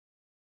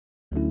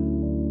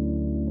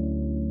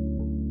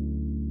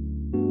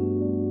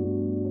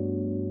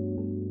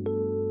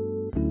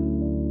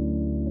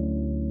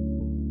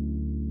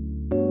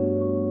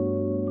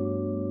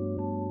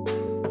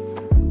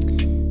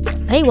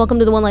Hey, welcome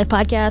to the One Life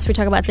Podcast. We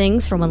talk about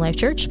things from One Life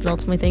Church, but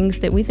ultimately things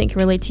that we think can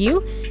relate to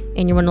you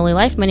in your one and only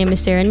life. My name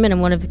is Sarah Inman. I'm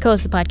one of the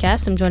co-hosts of the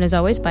podcast. I'm joined as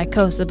always by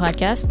co-host of the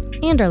podcast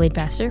and our lead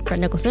pastor, Brett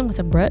Nicholson. What's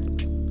up, Brett?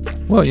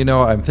 Well, you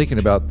know, I'm thinking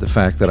about the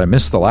fact that I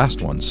missed the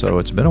last one, so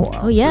it's been a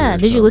while. Oh, yeah.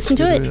 Did you listen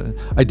to it?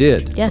 I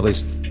did. Yeah. At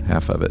least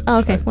half of it. Oh,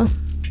 okay. Well,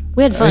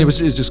 we had fun. It was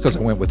just because I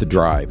went with the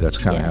drive. That's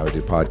kind of Yeah. how I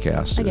do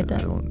podcasts. I get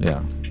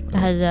that. I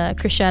had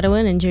Chris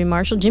Shadowin and Jimmy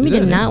Marshall. Jimmy You did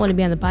did, not yeah. want to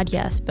be on the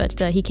podcast, but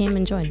he came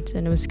and joined,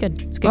 and it was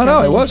good. It was good. Oh, no,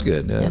 it conversation. was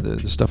good. Yeah.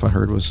 The stuff I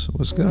heard was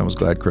good. I was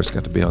glad Chris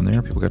got to be on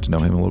there. People got to know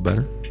him a little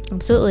better.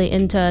 Absolutely.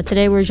 And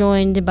today we're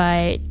joined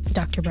by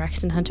Dr.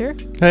 Braxton Hunter.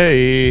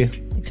 Hey.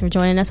 Thanks for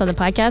joining us on the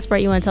podcast.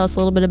 Brett, you want to tell us a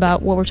little bit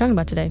about what we're talking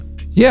about today?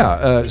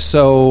 Yeah,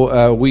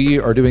 so we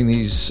are doing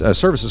these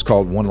services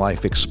called One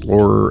Life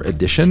Explorer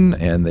Edition,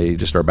 and they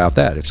just are about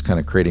that. It's kind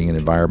of creating an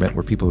environment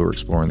where people who are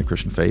exploring the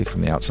Christian faith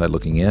from the outside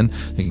looking in,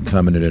 they can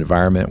come in an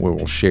environment where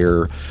we'll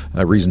share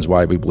reasons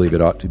why we believe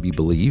it ought to be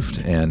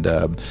believed. And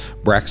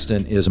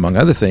Braxton is, among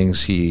other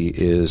things, he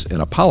is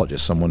an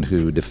apologist, someone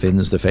who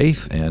defends the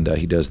faith, and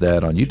he does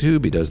that on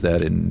YouTube. He does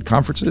that in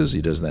conferences.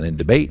 He does that in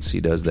debates.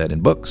 He does that in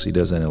books. He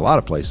does that in a lot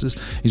of places.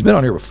 He's been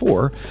on here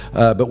before,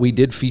 but we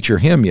did feature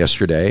him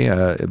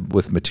yesterday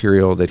with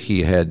material that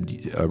he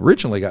had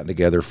originally gotten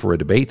together for a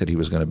debate that he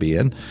was going to be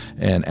in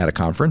and at a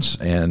conference.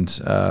 And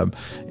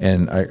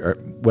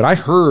when I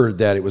heard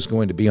that it was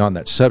going to be on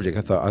that subject,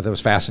 I thought that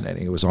was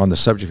fascinating. It was on the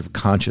subject of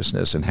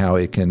consciousness and how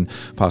it can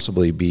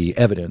possibly be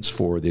evidence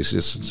for the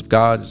existence of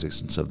God,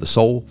 existence of the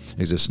soul,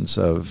 existence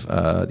of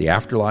the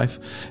afterlife.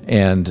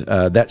 And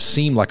that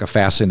seemed like a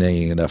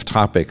fascinating enough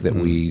topic that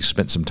we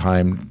spent some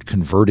time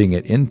converting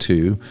it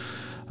into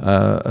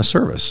a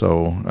service.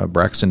 So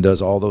Braxton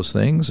does all those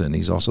things, and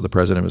he's also the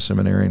president of a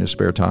seminary in his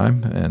spare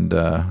time, and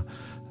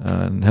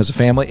has a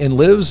family and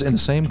lives in the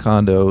same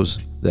condos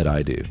that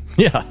I do.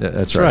 Yeah,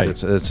 that's right.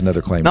 That's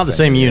another claim. Not the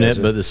same unit,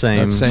 but the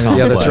same.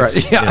 Yeah, that's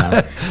right.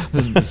 Yeah,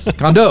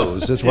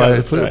 condos. That's why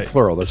I put right. it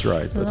plural. That's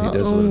right. It's but a he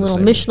does live in the little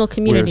same. missional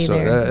community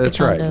there. That's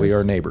the right. condos. We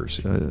are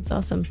neighbors. That's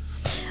awesome.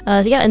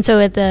 And so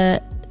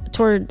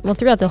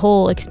throughout the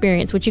whole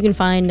experience, which you can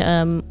find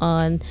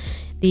on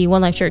the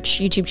One Life Church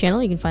YouTube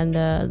channel, you can find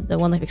the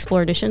One Life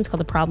Explorer Edition. It's called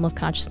The Problem of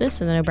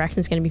Consciousness, and then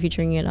Braxton's going to be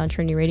featuring it on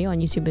Trinity Radio on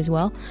YouTube as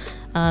well.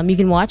 You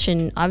can watch,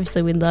 and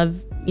obviously we'd love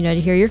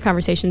to hear your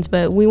conversations,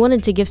 but we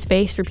wanted to give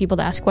space for people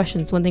to ask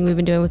questions. One thing we've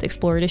been doing with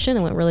Explorer Edition,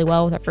 it went really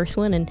well with our first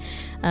one,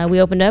 and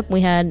we opened up,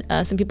 we had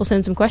some people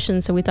send some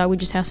questions, so we thought we'd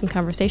just have some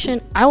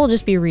conversation. I will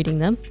just be reading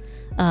them.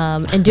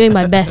 And doing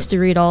my best to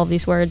read all of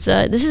these words.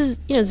 This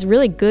is, it's a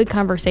really good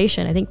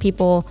conversation. I think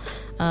people,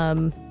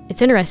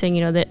 it's interesting,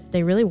 that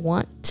they really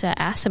want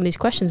to ask some of these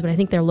questions, but I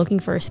think they're looking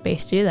for a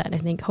space to do that. And I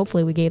think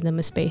hopefully we gave them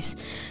a space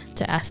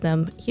to ask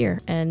them here,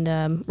 and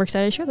we're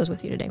excited to share those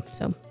with you today.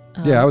 So.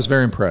 Yeah, I was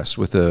very impressed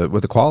with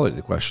the quality of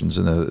the questions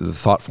and the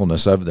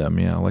thoughtfulness of them.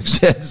 Like I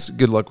said, it's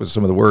good luck with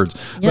some of the words.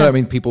 Yeah. But I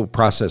mean, people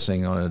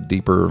processing on a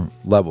deeper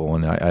level,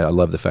 and I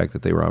love the fact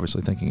that they were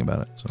obviously thinking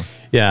about it. So.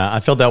 Yeah, I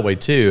felt that way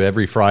too.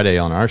 Every Friday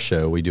on our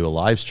show, we do a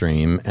live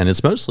stream, and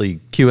it's mostly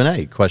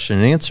Q&A, question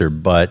and answer.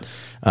 But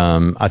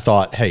I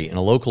thought, hey, in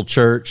a local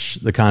church,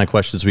 the kind of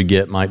questions we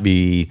get might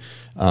be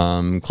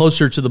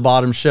closer to the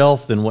bottom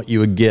shelf than what you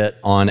would get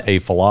on a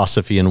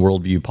philosophy and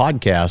worldview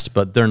podcast,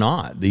 but they're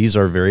not. These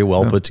are very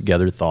well put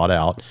together, thought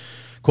out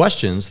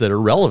questions that are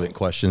relevant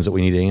questions that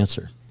we need to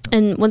answer.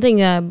 And one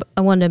thing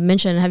I wanted to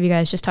mention and have you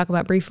guys just talk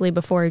about briefly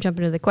before we jump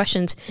into the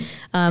questions.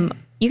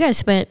 You guys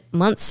spent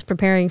months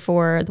preparing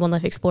for the One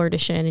Life Explorer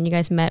Edition, and you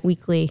guys met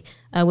weekly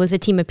with a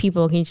team of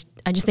people.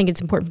 I just think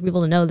it's important for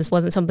people to know this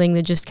wasn't something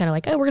that just kind of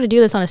like, oh, we're going to do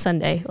this on a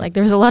Sunday. Like,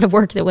 there was a lot of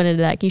work that went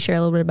into that. Can you share a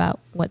little bit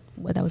about what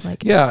that was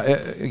like? Yeah,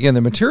 again,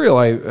 the material,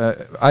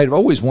 I'd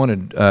always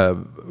wanted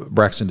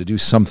Braxton to do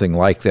something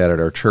like that at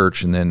our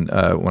church, and then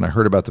when I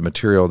heard about the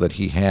material that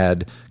he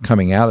had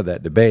coming out of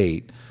that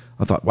debate,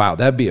 I thought, wow,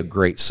 that'd be a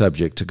great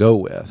subject to go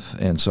with.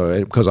 And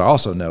so, because I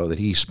also know that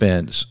he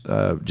spent,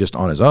 just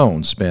on his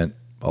own,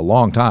 a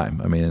long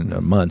time,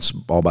 months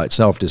all by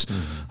itself, just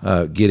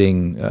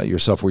getting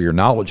yourself where you're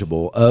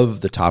knowledgeable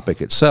of the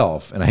topic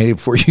itself. And I hated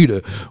for you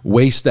to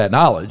waste that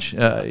knowledge,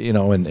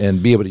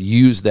 and be able to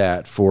use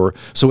that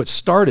so it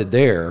started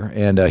there,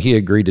 and he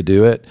agreed to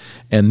do it.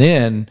 And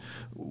then,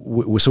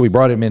 so we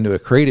brought him into a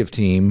creative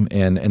team,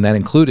 and that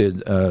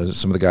included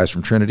some of the guys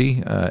from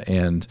Trinity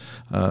and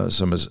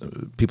some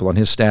people on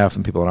his staff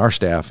and people on our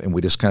staff, and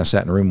we just kind of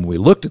sat in a room and we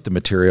looked at the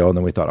material, and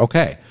then we thought,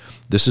 okay,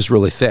 this is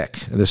really thick.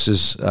 This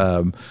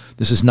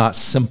is not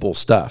simple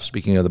stuff,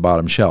 speaking of the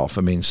bottom shelf.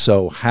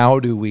 So how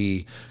do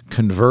we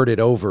convert it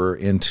over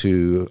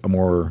into a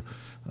more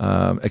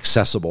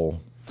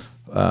accessible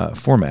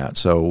format?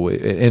 So,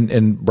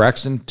 and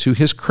Braxton, to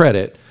his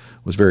credit,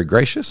 was very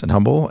gracious and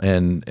humble,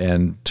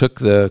 and took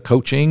the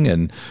coaching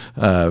and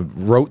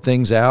wrote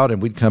things out,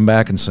 and we'd come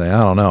back and say,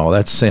 I don't know,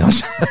 that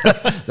sounds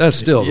that's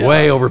still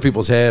way over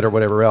people's head or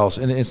whatever else.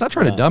 And it's not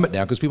trying to dumb it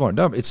down because people aren't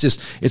dumb. It's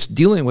just it's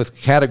dealing with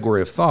a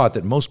category of thought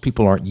that most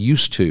people aren't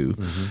used to.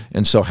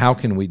 And so how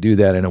can we do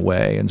that in a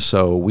way? And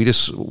so we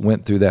just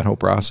went through that whole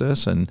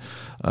process, and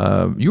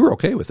you were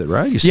okay with it,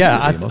 right? You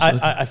Yeah, most of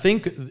it. I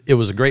think it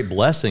was a great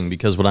blessing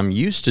because what I'm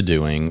used to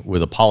doing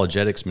with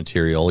apologetics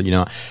material,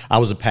 I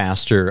was a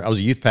pastor, I was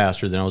a youth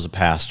pastor, then I was a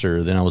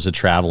pastor, then I was a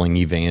traveling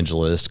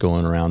evangelist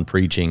going around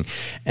preaching.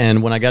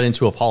 And when I got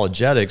into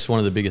apologetics, one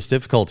of the biggest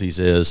difficulties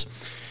is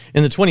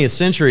in the 20th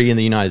century in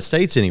the United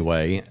States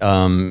anyway,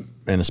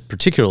 and it's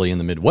particularly in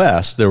the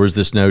Midwest, there was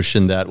this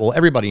notion that, well,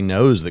 everybody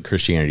knows that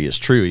Christianity is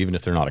true, even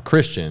if they're not a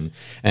Christian.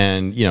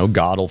 And,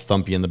 God will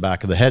thump you in the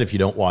back of the head if you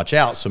don't watch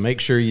out. So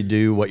make sure you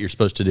do what you're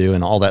supposed to do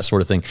and all that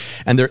sort of thing.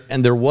 And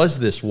there was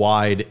this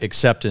wide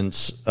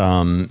acceptance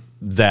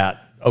that,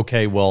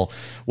 okay, well,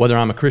 whether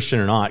I'm a Christian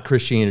or not,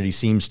 Christianity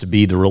seems to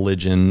be the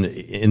religion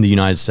in the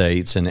United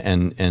States and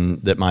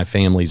that my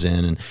family's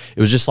in. And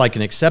it was just like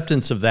an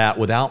acceptance of that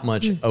without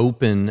much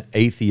open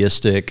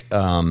atheistic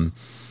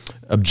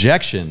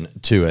objection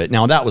to it.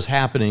 Now, that was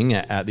happening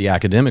at the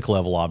academic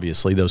level,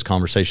 obviously. Those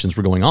conversations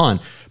were going on.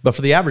 But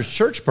for the average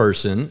church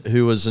person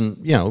who was,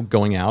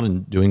 going out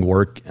and doing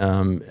work,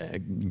 going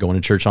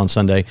to church on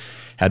Sunday,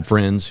 had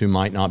friends who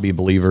might not be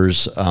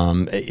believers,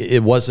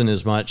 it wasn't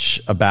as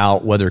much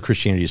about whether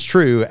Christianity is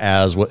true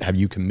as what have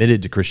you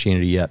committed to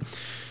Christianity yet.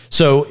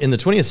 So in the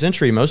 20th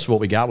century, most of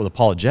what we got with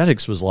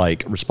apologetics was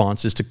like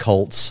responses to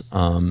cults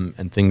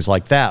and things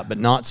like that, but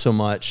not so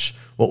much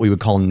what we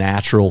would call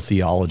natural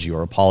theology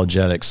or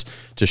apologetics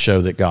to show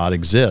that God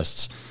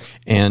exists.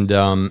 And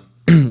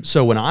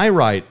so when I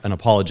write an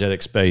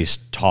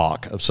apologetics-based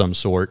talk of some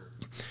sort,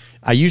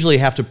 I usually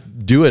have to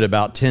do it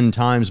about 10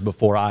 times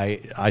before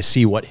I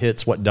see what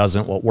hits, what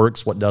doesn't, what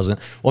works, what doesn't,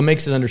 what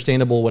makes it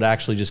understandable, what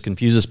actually just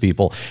confuses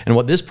people. And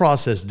what this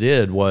process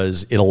did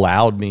was it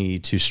allowed me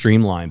to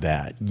streamline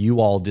that. You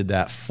all did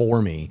that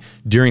for me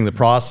during the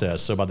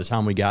process. So by the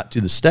time we got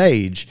to the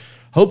stage,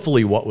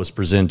 hopefully what was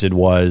presented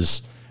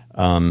was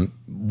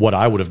what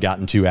I would have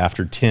gotten to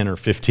after 10 or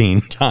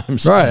 15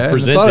 times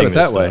presenting thought of it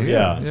this that way.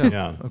 stuff.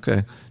 Yeah.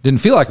 Okay.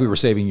 Didn't feel like we were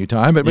saving you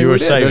time, but maybe You were we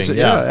did. saving,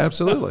 yeah.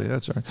 Absolutely.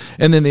 That's right.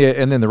 And then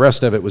the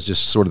rest of it was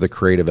just sort of the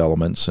creative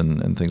elements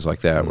and things like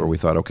that, where we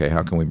thought, okay,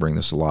 how can we bring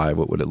this alive?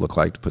 What would it look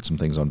like to put some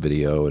things on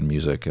video and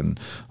music and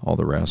all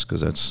the rest?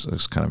 Because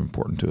that's kind of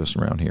important to us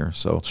around here.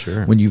 So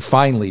Sure. when you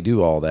finally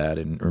do all that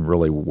and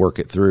really work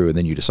it through, and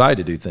then you decide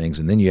to do things,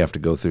 and then you have to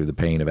go through the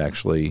pain of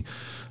actually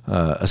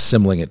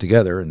assembling it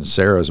together, and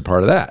Sarah is a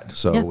part of that.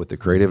 So with the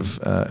creative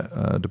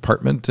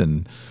department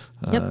and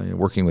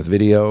working with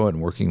video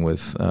and working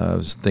with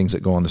things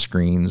that go on the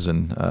screens,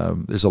 and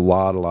there's a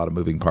lot of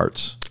moving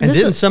parts.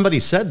 And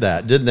somebody said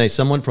that, didn't they?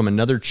 Someone from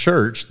another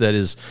church that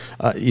is,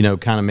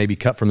 kind of maybe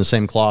cut from the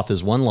same cloth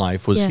as One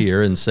Life was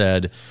here and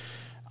said,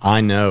 I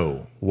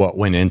know what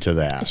went into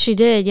that. She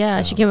did,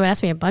 yeah. She came and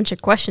asked me a bunch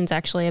of questions,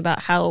 actually,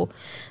 about how,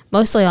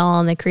 mostly all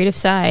on the creative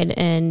side,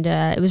 and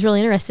it was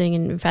really interesting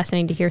and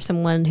fascinating to hear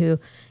someone who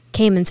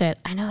came and said,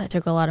 I know that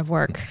took a lot of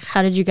work.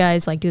 How did you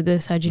guys do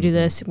this? How'd you do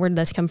this? Where did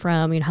this come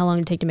from? How long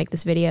did it take to make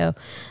this video?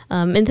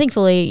 And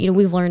thankfully,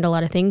 we've learned a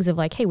lot of things of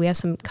hey, we have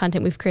some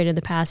content we've created in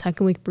the past. How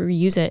can we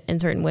reuse it in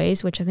certain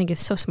ways, which I think is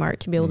so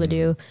smart to be able to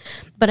do.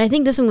 But I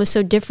think this one was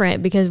so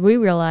different because we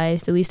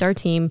realized, at least our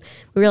team,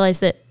 we realized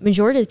that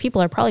majority of the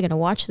people are probably going to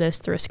watch this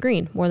through a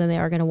screen more than they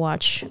are going to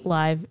watch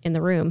live in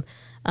the room.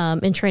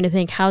 And trying to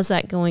think, how's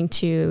that going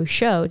to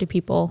show to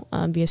people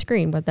via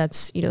screen, whether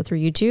that's through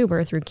YouTube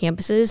or through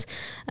campuses,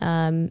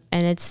 and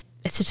it's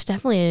just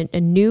definitely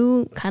a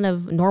new kind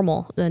of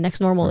normal, the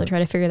next normal to try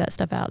to figure that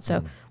stuff out.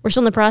 So we're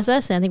still in the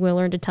process, and I think we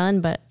learned a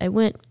ton, but it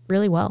went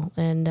really well,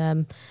 and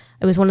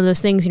it was one of those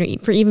things.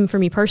 Even for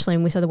me personally,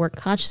 when we said the word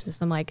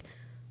consciousness, I'm like,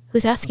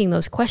 who's asking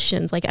those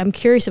questions? I'm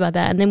curious about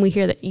that. And then we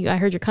hear that I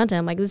heard your content.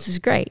 I'm like, this is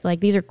great.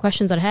 These are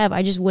questions that I have.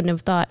 I just wouldn't have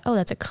thought, oh,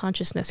 that's a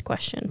consciousness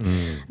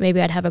question. Maybe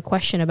I'd have a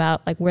question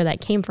about where that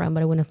came from,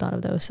 but I wouldn't have thought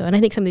of those. So, and I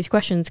think some of these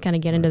questions kind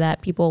of get into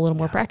that people a little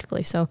more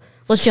practically. So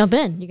let's jump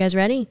in. You guys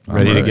ready?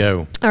 Ready to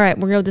go. All right,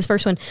 we're going to go with this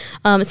first one.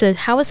 It says,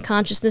 how is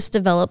consciousness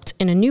developed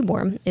in a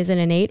newborn? Is it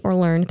innate or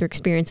learned through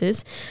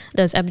experiences?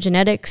 Does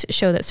epigenetics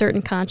show that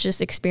certain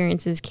conscious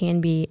experiences can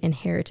be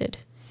inherited?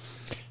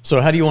 So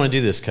how do you want to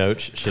do this,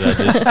 Coach? Should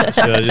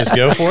I just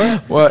go for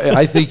it? Well,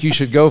 I think you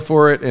should go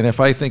for it. And if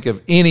I think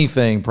of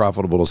anything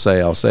profitable to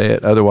say, I'll say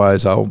it.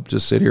 Otherwise, I'll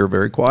just sit here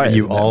very quiet.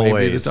 You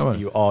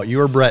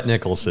are Brett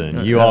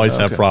Nicholson. You always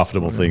have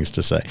profitable things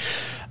to say.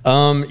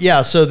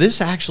 So this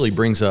actually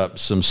brings up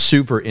some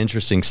super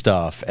interesting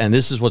stuff. And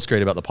this is what's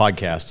great about the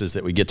podcast is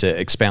that we get to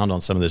expound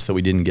on some of this that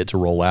we didn't get to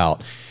roll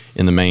out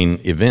in the main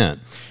event.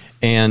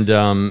 And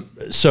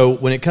so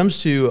when it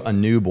comes to a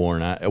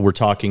newborn, we're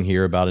talking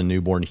here about a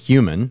newborn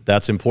human.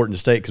 That's important to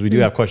state because we do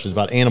have questions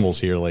about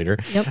animals here later.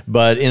 Yep.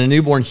 But in a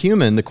newborn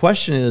human, the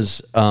question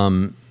is,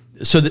 the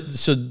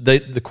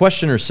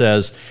questioner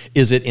says,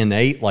 is it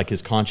innate, like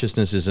his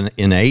consciousness is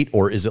innate,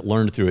 or is it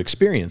learned through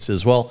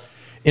experiences? Well,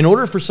 in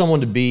order for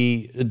someone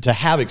to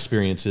have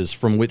experiences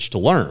from which to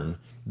learn,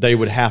 they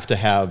would have to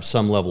have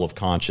some level of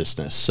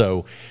consciousness.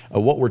 So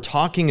what we're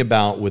talking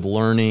about with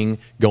learning,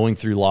 going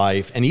through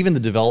life, and even the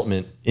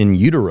development in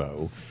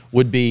utero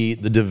would be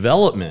the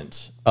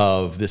development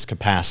of this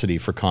capacity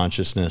for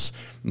consciousness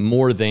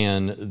more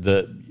than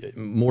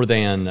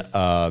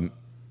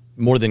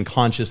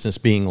consciousness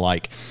being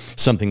like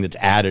something that's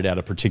added at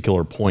a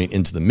particular point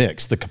into the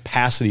mix. The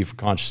capacity for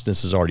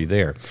consciousness is already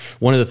there.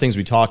 One of the things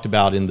we talked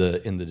about in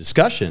the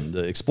discussion,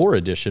 the Explorer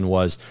edition,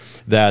 was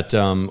that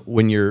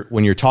when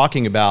you're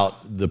talking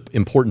about the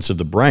importance of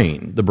the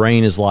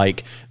brain is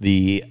like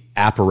the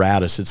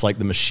apparatus. It's like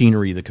the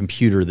machinery, the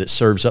computer that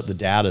serves up the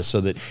data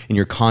so that in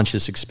your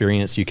conscious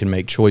experience you can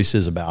make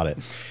choices about it.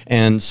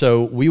 And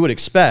so we would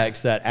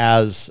expect that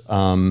as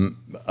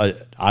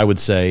I would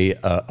say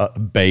a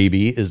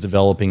baby is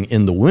developing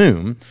in the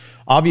womb,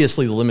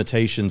 obviously the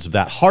limitations of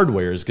that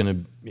hardware is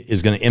going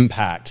to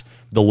impact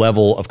the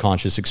level of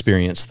conscious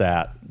experience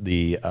that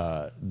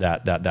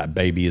that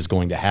baby is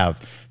going to have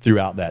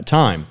throughout that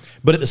time.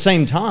 But at the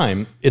same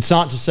time, it's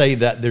not to say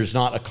that there's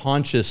not a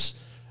conscious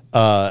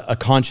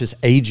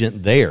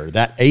agent there.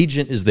 That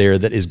agent is there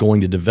that is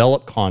going to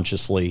develop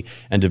consciously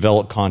and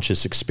develop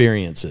conscious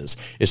experiences.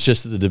 It's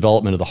just that the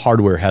development of the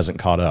hardware hasn't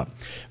caught up.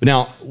 But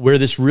now, where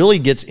this really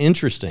gets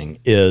interesting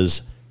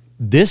is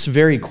this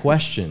very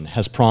question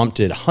has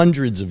prompted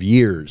hundreds of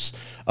years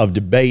of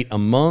debate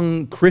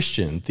among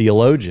Christian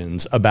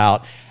theologians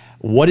about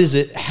what is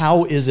it,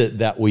 how is it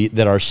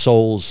that our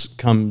souls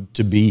come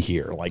to be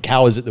here? Like,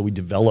 how is it that we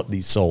develop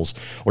these souls,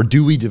 or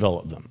do we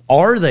develop them?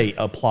 Are they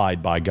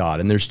applied by God?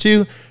 And there's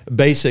two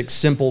basic,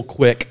 simple,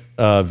 quick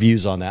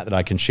views on that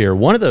I can share.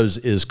 One of those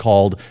is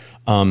called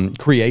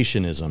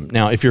creationism.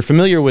 Now, if you're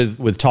familiar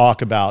with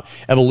talk about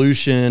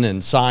evolution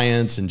and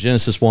science and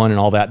Genesis 1 and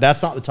all that,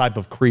 that's not the type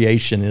of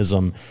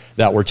creationism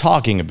that we're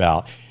talking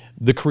about.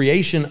 The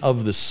creation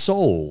of the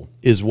soul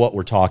is what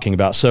we're talking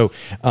about. So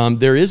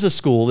there is a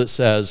school that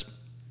says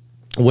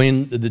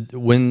when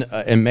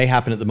and may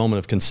happen at the moment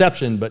of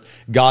conception, but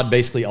God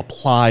basically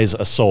applies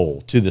a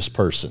soul to this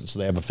person. So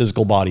they have a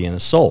physical body and a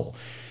soul.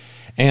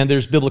 And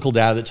there's biblical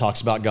data that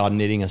talks about God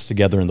knitting us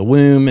together in the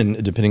womb,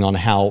 and depending on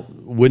how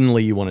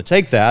woodenly you want to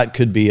take that,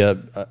 could be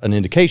an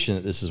indication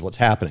that this is what's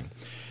happening.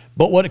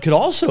 But what it could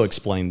also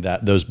explain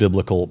those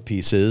biblical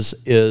pieces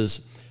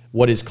is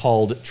what is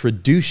called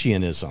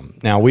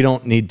traducianism. Now, we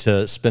don't need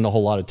to spend a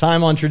whole lot of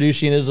time on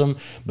traducianism,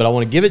 but I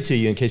want to give it to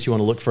you in case you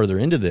want to look further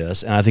into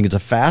this. And I think it's a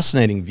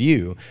fascinating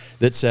view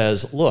that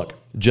says, look,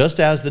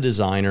 just as the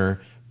designer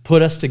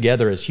put us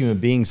together as human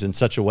beings in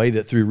such a way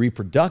that through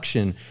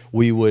reproduction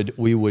we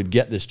would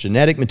get this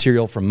genetic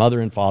material from mother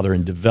and father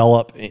and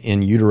develop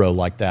in utero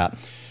like that.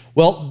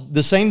 Well,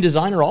 the same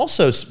designer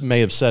also may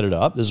have set it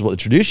up, this is what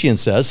the Traducian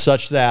says,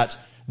 such that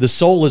the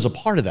soul is a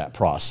part of that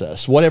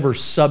process. Whatever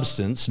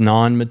substance,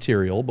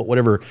 non-material, but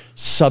whatever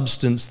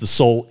substance the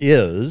soul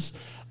is,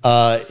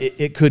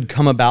 it could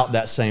come about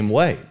that same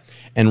way.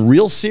 And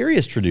real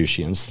serious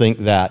Traducians think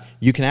that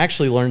you can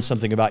actually learn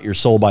something about your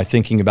soul by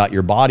thinking about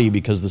your body,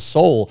 because the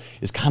soul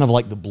is kind of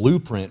like the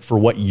blueprint for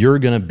what you're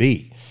going to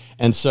be.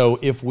 And so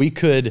if we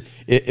could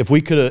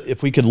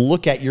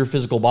look at your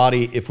physical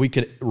body, if we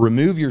could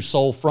remove your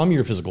soul from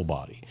your physical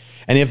body,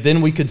 and if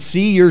then we could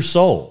see your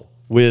soul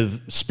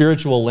with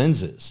spiritual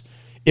lenses,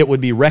 it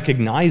would be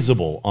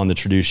recognizable on the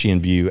Traducian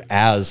view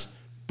as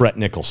Brett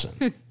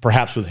Nicholson,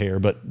 perhaps with hair,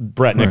 but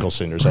Brett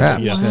Nicholson or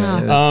something. Perhaps.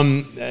 Yeah. Wow.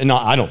 No,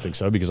 I don't think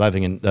so, because I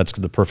think that's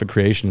the perfect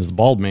creation is the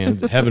bald man.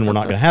 In heaven, we're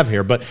not going to have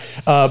hair. But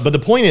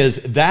the point is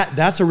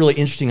that's a really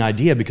interesting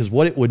idea, because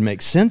what it would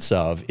make sense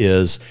of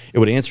is it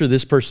would answer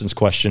this person's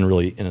question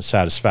really in a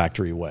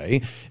satisfactory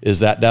way, is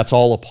that's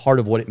all a part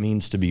of what it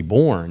means to be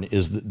born,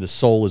 is that the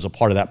soul is a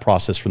part of that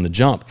process from the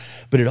jump.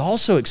 But it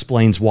also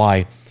explains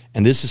why,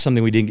 and this is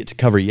something we didn't get to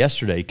cover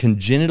yesterday,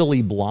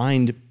 congenitally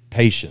blind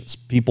patients,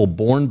 people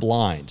born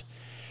blind,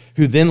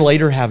 who then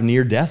later have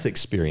near-death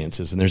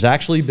experiences. And there's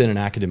actually been an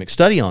academic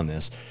study on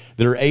this,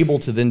 that are able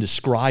to then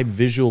describe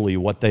visually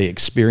what they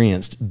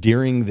experienced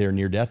during their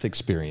near-death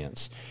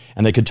experience.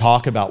 And they could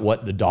talk about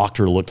what the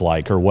doctor looked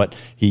like or what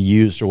he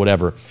used or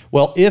whatever.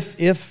 Well,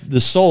 if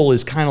the soul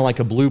is kind of like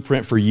a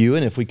blueprint for you,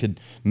 and if we could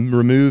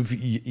move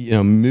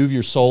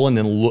your soul and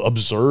then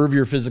observe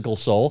your physical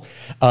soul,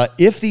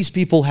 if these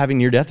people having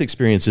near-death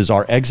experiences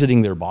are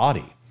exiting their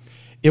body,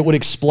 it would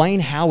explain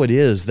how it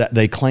is that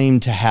they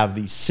claim to have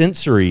these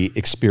sensory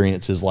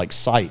experiences like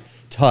sight,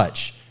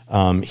 touch,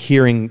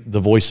 hearing the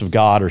voice of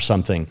God or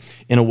something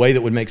in a way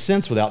that would make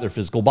sense without their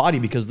physical body,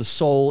 because the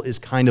soul is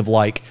kind of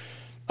like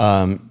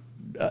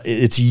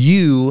it's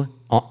you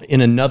of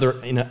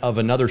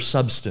another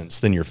substance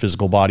than your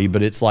physical body,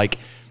 but it's like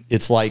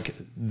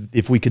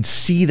if we could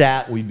see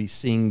that, we'd be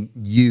seeing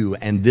you,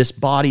 and this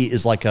body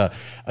is like a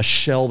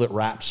shell that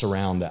wraps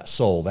around that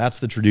soul. That's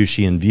the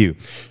Traducian view.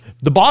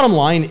 The bottom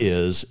line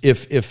is,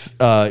 if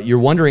you're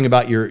wondering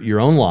about your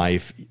own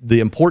life, the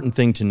important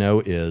thing to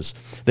know is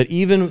that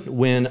even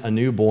when a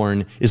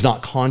newborn is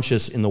not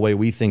conscious in the way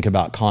we think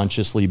about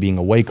consciously being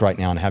awake right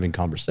now and having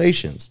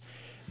conversations,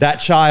 that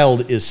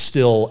child is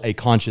still a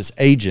conscious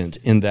agent,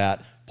 in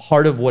that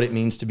part of what it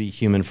means to be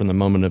human from the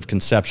moment of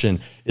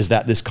conception is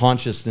that this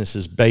consciousness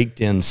is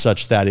baked in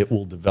such that it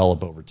will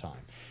develop over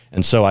time.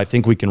 And so I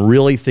think we can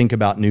really think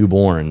about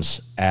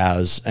newborns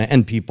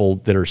and people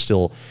that are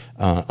still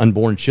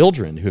unborn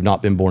children who have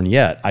not been born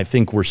yet. I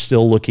think we're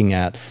still looking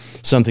at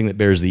something that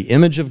bears the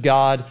image of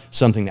God,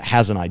 something that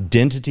has an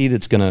identity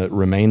that's going to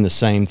remain the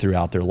same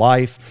throughout their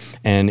life,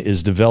 and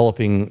is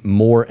developing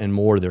more and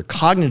more their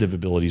cognitive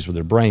abilities with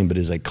their brain, but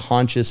is a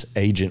conscious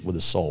agent with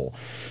a soul.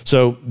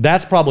 So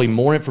that's probably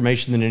more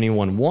information than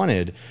anyone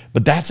wanted,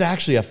 but that's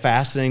actually a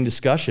fascinating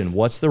discussion.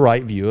 What's the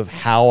right view of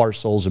how our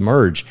souls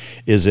emerge?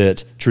 Is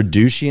it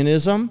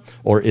Traducianism,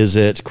 or is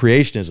it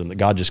creationism, that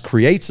God just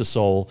creates a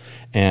soul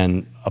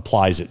and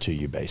applies it to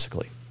you,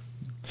 basically?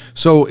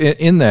 So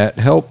in that,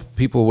 help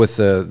people with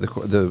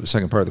the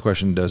second part of the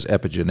question. Does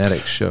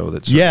epigenetics show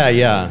that?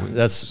 Yeah.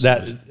 That's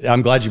that.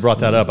 I'm glad you brought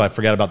that up. I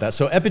forgot about that.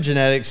 So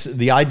epigenetics,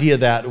 the idea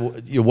that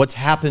what's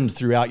happened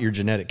throughout your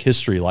genetic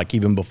history, like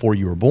even before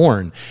you were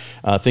born,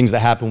 things that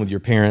happen with your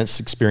parents,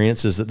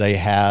 experiences that they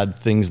had,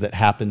 things that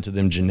happen to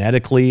them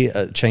genetically,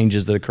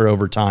 changes that occur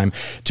over time.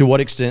 To what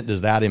extent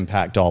does that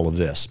impact all of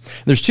this?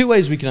 There's two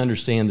ways we can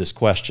understand this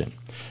question.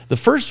 The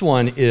first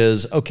one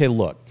is, okay,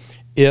 look,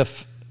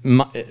 if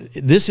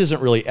this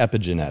isn't really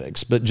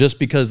epigenetics, but just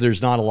because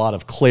there's not a lot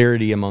of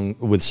clarity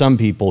with some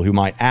people who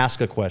might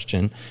ask a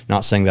question,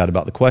 not saying that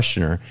about the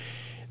questioner,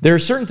 there are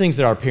certain things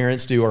that our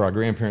parents do or our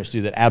grandparents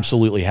do that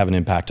absolutely have an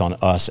impact on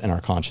us and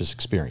our conscious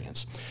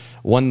experience.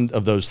 One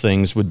of those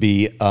things would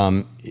be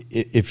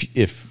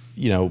if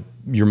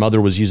your mother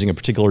was using a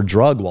particular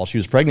drug while she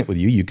was pregnant with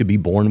you, you could be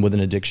born with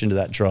an addiction to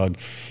that drug.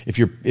 If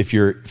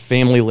your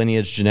family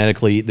lineage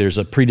genetically, there's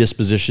a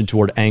predisposition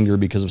toward anger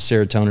because of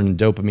serotonin and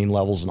dopamine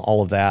levels and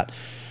all of that,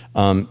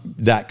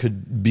 that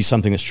could be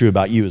something that's true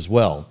about you as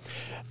well.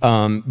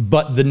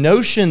 But the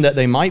notion that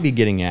they might be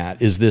getting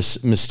at is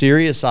this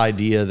mysterious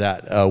idea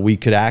that we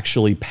could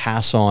actually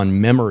pass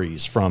on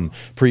memories from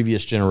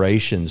previous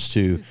generations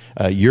to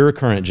your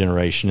current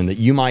generation, and that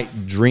you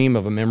might dream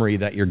of a memory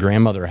that your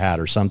grandmother had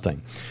or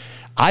something.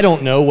 I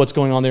don't know what's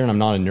going on there, and I'm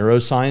not a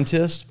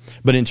neuroscientist,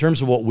 but in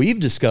terms of what we've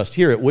discussed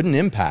here, it wouldn't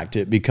impact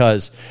it,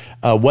 because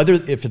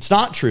if it's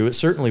not true, it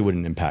certainly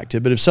wouldn't impact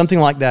it. But if something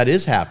like that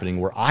is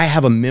happening, where I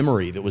have a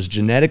memory that was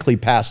genetically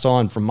passed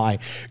on from my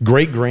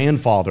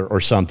great-grandfather or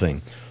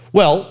something,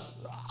 well,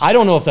 I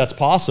don't know if that's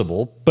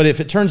possible, but if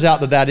it turns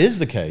out that that is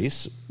the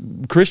case,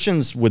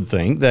 Christians would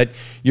think that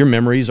your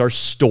memories are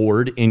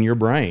stored in your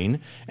brain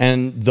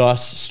and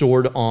thus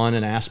stored on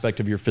an aspect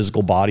of your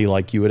physical body,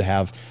 like you would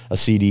have a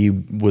CD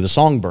with a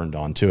song burned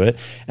onto it.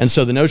 And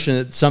so the notion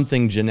that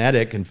something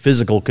genetic and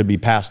physical could be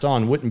passed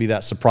on wouldn't be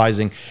that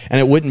surprising, and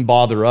it wouldn't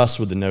bother us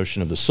with the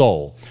notion of the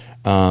soul.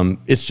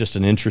 It's just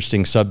an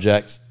interesting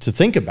subject to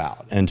think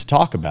about and to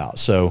talk about.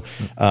 So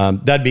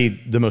that'd be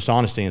the most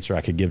honest answer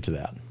I could give to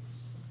that.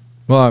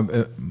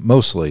 Well,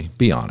 mostly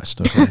be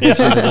honest. Okay? It's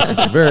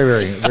very,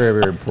 very, very,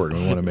 very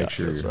important. We want to make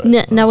sure.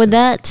 Right. Now, with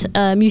that,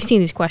 you've seen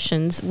these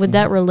questions. Would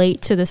that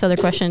relate to this other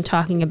question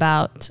talking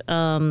about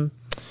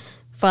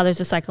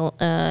fathers of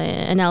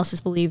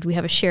psychoanalysis believed we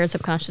have a shared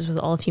subconscious with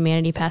all of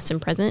humanity, past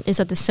and present? Is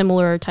that the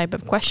similar type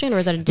of question, or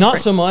is that a different? Not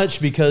so much,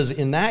 because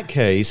in that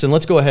case, and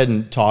let's go ahead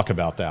and talk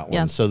about that one.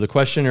 Yeah. So the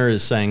questioner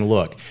is saying,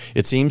 look,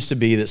 it seems to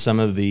be that some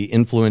of the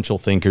influential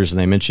thinkers, and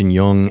they mentioned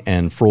Jung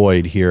and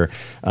Freud here,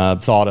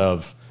 thought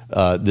of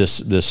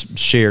this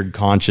shared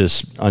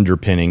conscious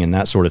underpinning and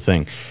that sort of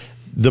thing.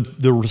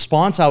 The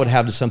response I would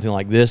have to something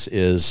like this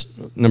is,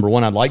 number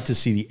one, I'd like to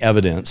see the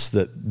evidence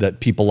that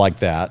people like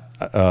that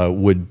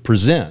would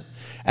present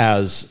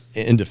as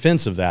in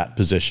defense of that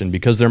position,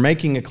 because they're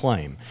making a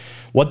claim.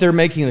 What they're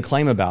making the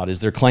claim about is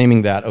they're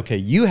claiming that, okay,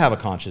 you have a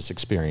conscious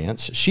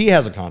experience, she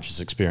has a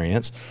conscious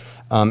experience,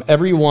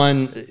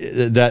 everyone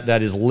that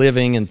is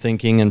living and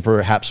thinking, and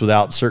perhaps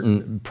without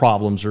certain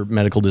problems or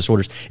medical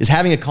disorders, is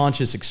having a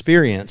conscious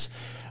experience.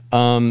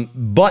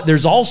 But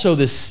there's also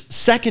this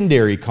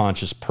secondary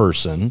conscious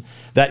person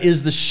that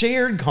is the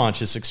shared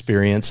conscious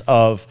experience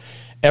of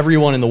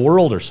everyone in the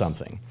world or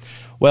something.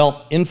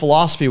 Well, in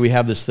philosophy, we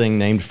have this thing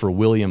named for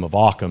William of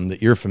Ockham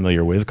that you're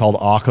familiar with called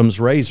Occam's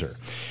razor.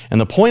 And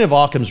the point of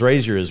Occam's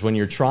razor is when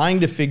you're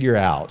trying to figure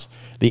out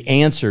the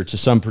answer to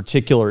some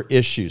particular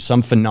issue,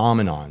 some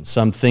phenomenon,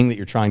 something that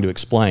you're trying to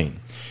explain,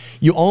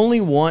 you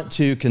only want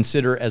to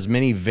consider as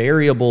many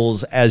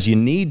variables as you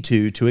need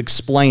to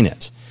explain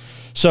it.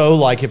 So,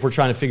 like if we're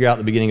trying to figure out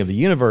the beginning of the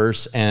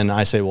universe, and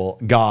I say, well,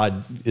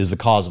 God is the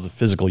cause of the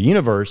physical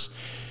universe,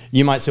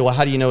 you might say, well,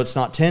 how do you know it's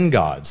not 10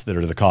 gods that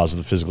are the cause of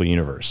the physical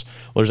universe?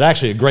 Well, there's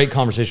actually a great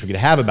conversation we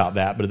could have about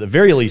that, but at the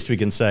very least we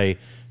can say,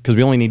 because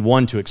we only need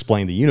one to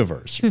explain the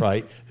universe,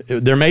 right?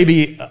 There may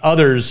be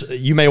others,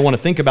 you may want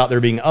to think about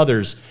there being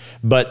others,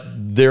 but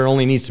there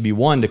only needs to be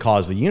one to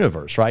cause the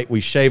universe, right?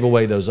 We shave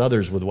away those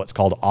others with what's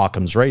called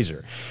Occam's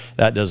razor.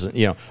 That doesn't,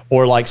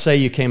 or like say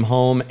you came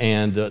home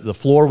and the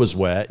floor was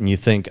wet and you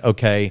think,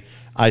 okay,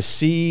 I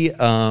see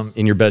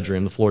in your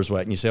bedroom, the floor's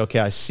wet, and you say, okay,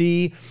 I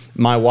see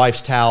my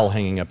wife's towel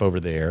hanging up over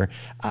there.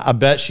 I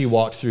bet she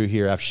walked through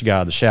here after she got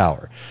out of the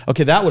shower.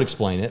 Okay, that would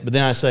explain it. But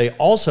then I say,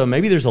 also,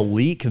 maybe there's a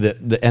leak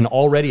and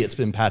already it's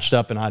been patched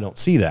up and I don't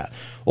see that.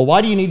 Well,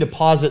 why do you need to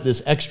posit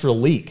this extra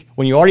leak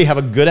when you already have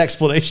a good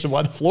explanation of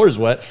why the floor is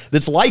wet?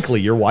 That's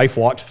likely your wife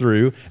walked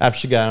through after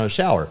she got out of the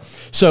shower.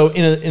 So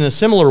in a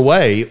similar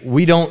way,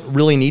 we don't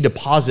really need to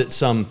posit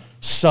some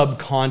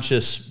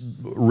subconscious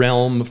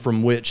realm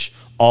from which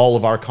all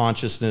of our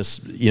consciousness,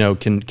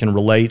 can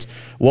relate.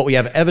 What we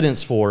have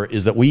evidence for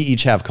is that we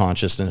each have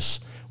consciousness,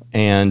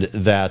 and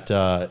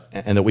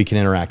that we can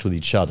interact with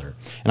each other.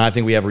 And I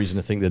think we have reason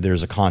to think that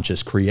there's a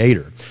conscious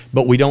creator.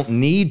 But we don't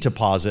need to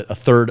posit a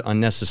third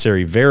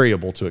unnecessary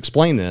variable to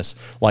explain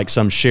this, like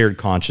some shared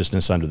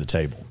consciousness under the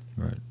table.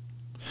 Right.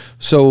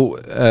 So,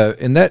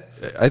 in that,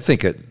 I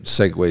think it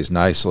segues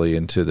nicely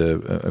into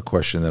a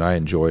question that I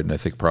enjoyed, and I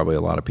think probably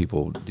a lot of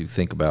people do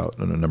think about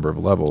on a number of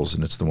levels,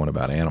 and it's the one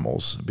about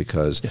animals,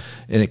 because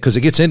it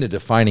gets into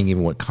defining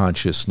even what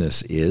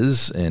consciousness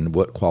is and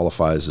what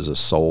qualifies as a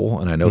soul.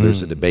 And I know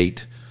there's a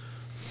debate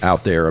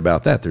out there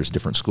about that. There's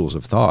different schools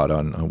of thought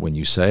on when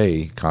you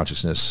say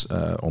consciousness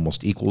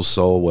almost equals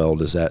soul. Well,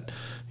 does that,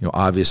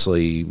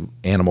 obviously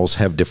animals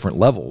have different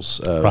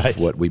levels of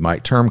what we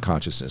might term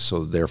consciousness.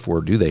 So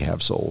therefore, do they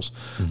have souls?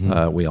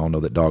 We all know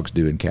that dogs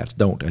do and cats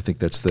don't. I think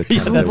that's the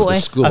kind of the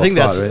school of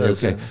thought.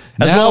 Okay.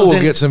 Now we'll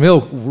get some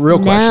real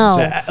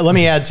questions. Let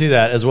me add to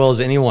that, as well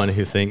as anyone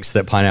who thinks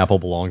that pineapple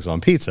belongs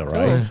on pizza,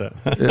 right? So.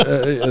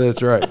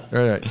 That's right.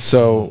 Right.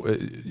 So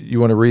you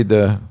want to read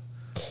the...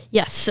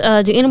 Yes.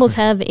 Do animals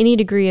have any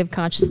degree of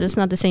consciousness?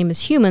 Not the same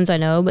as humans, I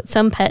know, but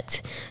some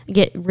pets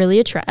get really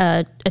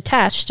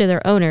attached to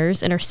their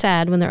owners and are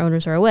sad when their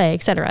owners are away,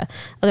 etc.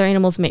 Other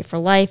animals mate for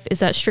life. Is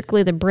that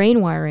strictly the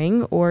brain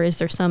wiring, or is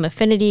there some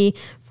affinity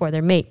for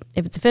their mate?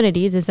 If it's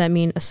affinity, does that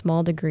mean a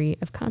small degree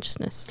of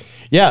consciousness?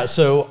 Yeah.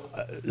 So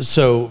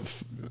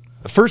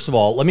first of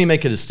all, let me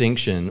make a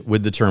distinction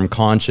with the term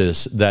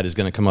conscious that is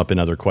going to come up in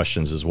other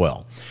questions as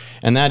well.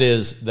 And that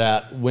is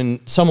that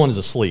when someone is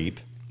asleep,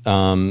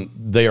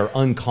 they are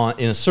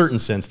in a certain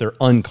sense, they're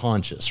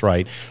unconscious,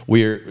 right?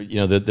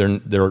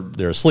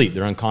 They're asleep.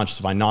 They're unconscious.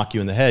 If I knock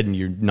you in the head and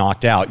you're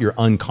knocked out, you're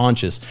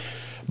unconscious.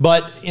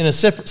 But in a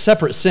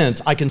separate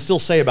sense, I can still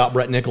say about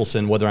Brett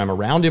Nicholson, whether I'm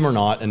around him or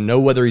not and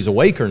know whether he's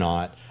awake or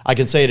not, I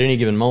can say at any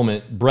given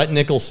moment, Brett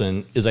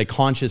Nicholson is a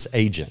conscious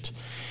agent.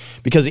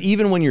 Because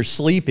even when you're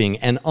sleeping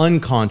and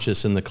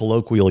unconscious in the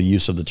colloquial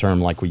use of the term,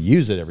 like we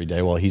use it every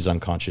day, well, he's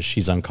unconscious,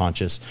 she's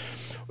unconscious,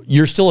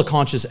 you're still a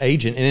conscious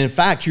agent. And in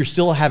fact, you're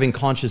still having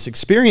conscious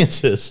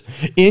experiences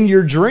in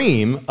your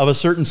dream of a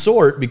certain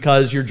sort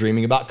because you're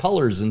dreaming about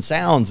colors and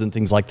sounds and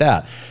things like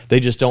that. They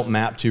just don't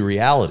map to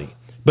reality.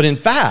 But in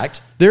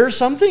fact, there are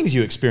some things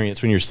you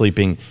experience when you're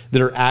sleeping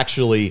that are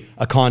actually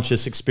a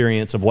conscious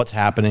experience of what's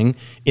happening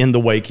in the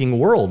waking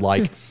world,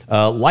 like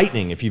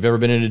lightning. If you've ever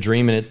been in a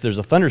dream and there's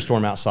a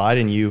thunderstorm outside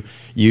and you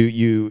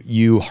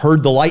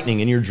heard the lightning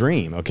in your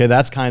dream, okay,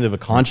 that's kind of a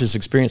conscious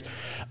experience.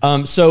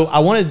 So I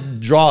want to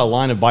draw a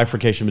line of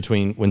bifurcation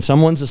between when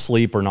someone's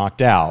asleep or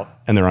knocked out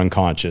and they're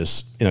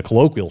unconscious in a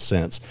colloquial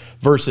sense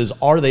versus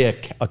are they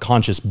a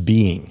conscious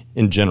being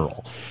in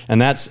general?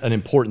 And that's an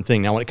important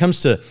thing. Now, when it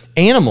comes to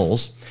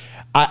animals,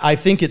 I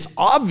think it's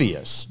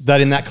obvious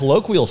that in that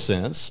colloquial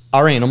sense,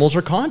 our animals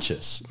are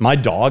conscious. My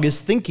dog is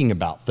thinking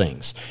about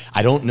things.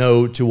 I don't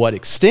know to what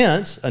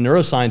extent. A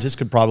neuroscientist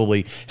could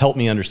probably help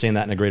me understand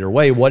that in a greater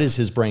way. What is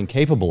his brain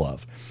capable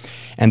of?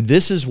 And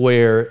this is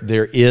where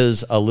there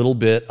is a little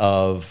bit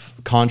of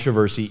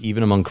controversy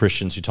even among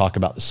Christians who talk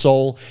about the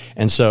soul.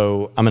 And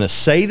so I'm going to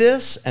say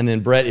this, and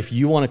then Brett, if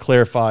you want to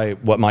clarify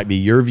what might be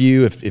your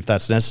view, if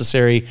that's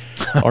necessary,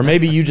 or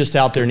maybe you just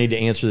out there need to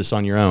answer this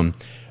on your own.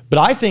 But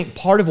I think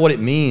part of what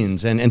it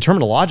means, and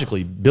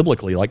terminologically,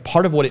 biblically, like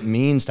part of what it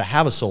means to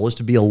have a soul is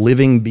to be a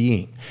living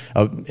being.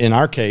 In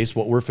our case,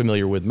 what we're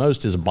familiar with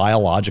most is a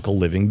biological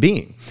living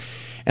being.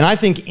 And I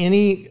think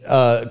any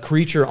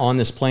creature on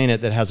this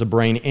planet that has a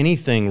brain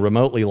anything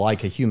remotely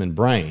like a human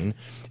brain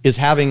is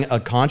having a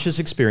conscious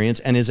experience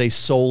and is a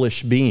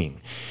soulish being.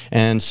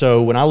 And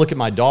so when I look at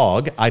my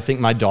dog, I think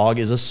my dog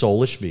is a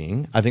soulish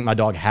being. I think my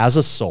dog has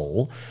a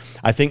soul.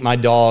 I think my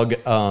dog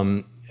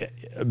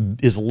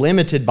is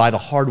limited by the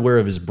hardware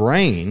of his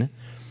brain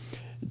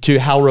to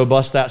how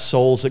robust that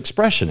soul's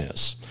expression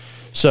is.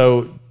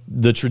 So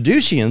the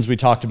Traducians we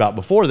talked about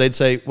before, they'd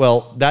say,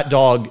 well, that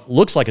dog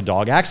looks like a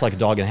dog, acts like a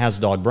dog, and has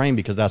a dog brain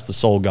because that's the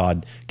soul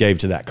God gave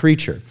to that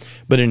creature.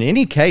 But in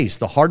any case,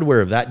 the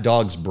hardware of that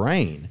dog's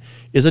brain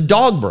is a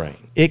dog brain.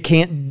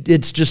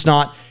 It's just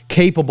not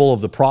capable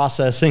of the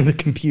processing, the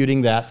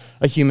computing that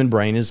a human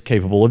brain is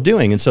capable of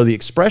doing. And so the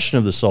expression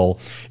of the soul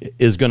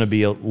is going to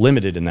be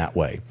limited in that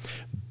way.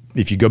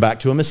 If you go back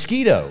to a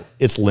mosquito,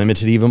 it's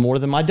limited even more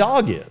than my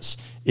dog is.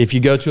 If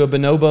you go to a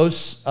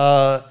bonobos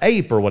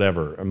ape or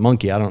whatever, or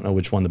monkey, I don't know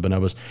which one the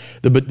bonobos,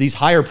 but these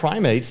higher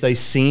primates, they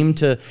seem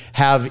to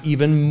have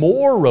even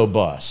more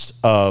robust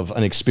of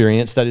an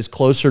experience that is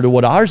closer to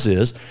what ours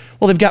is.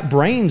 Well, they've got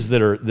brains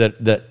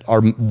that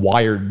are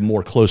wired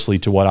more closely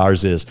to what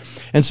ours is.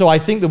 And so I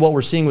think that what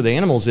we're seeing with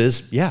animals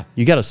is, yeah,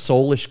 you got a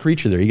soulish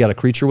creature there. You got a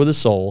creature with a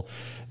soul.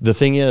 The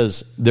thing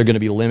is, they're going to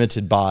be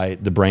limited by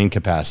the brain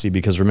capacity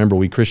because remember,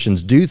 we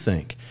Christians do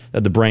think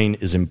that the brain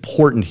is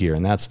important here,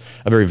 and that's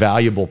a very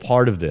valuable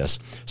part of this.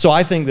 So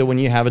I think that when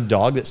you have a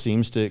dog that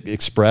seems to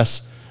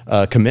express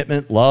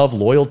commitment, love,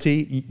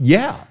 loyalty,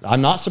 yeah,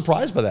 I'm not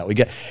surprised by that. We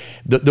get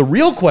the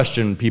real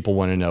question people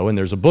want to know, and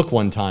there's a book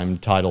one time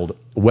titled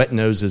Wet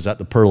Noses at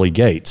the Pearly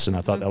Gates, and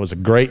I thought that was a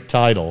great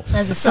title.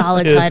 That's a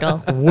solid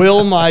title.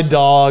 Will my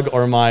dog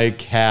or my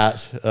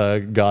cat,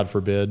 God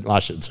forbid, I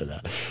shouldn't say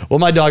that, will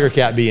my dog or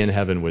cat be in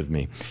heaven with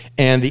me?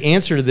 And the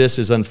answer to this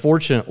is,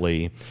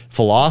 unfortunately,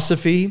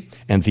 philosophy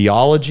and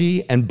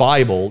theology and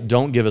Bible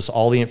don't give us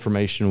all the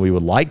information we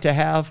would like to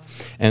have.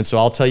 And so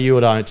I'll tell you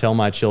what I tell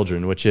my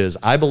children, which is,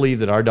 I believe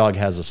that our dog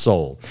has a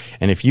soul.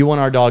 And if you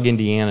want our dog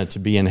Indiana to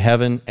be in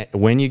heaven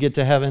when you get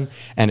to heaven,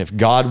 and if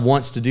God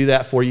wants to do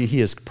that for you,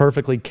 he is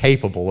perfectly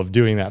capable of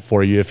doing that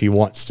for you if he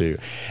wants to.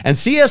 And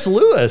C.S.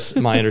 Lewis,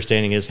 my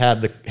understanding is,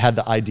 had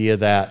the idea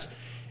that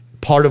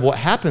part of what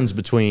happens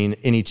between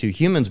any two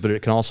humans, but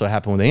it can also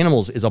happen with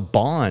animals, is a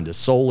bond, a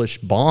soulish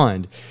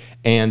bond,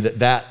 and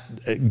that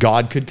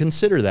God could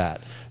consider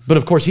that. But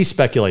of course, he's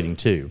speculating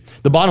too.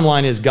 The bottom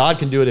line is God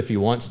can do it if he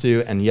wants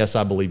to, and yes,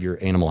 I believe your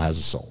animal has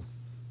a soul.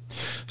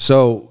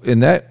 So in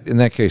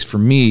that case, for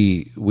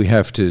me, we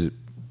have to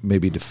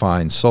maybe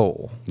define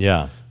soul.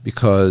 Yeah.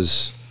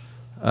 Because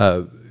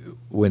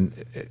when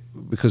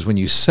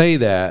you say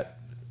that,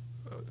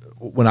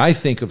 when I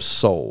think of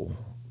soul,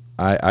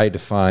 I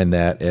define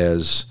that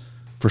as,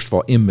 first of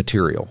all,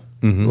 immaterial.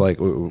 Mm-hmm. Like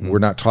we're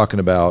not talking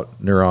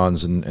about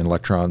neurons and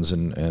electrons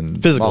and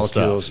physical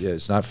molecules. stuff. Yeah,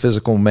 it's not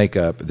physical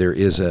makeup. There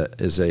is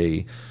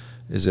a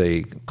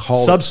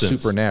call it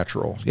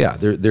supernatural. Yeah,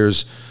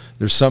 there's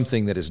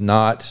something that is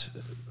not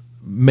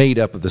made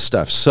up of the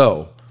stuff.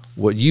 So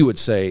what you would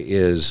say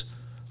is,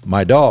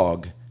 my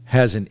dog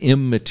has an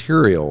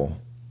immaterial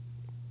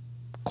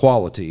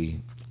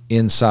quality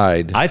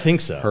inside, I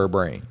think so, her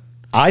brain.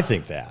 I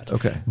think that.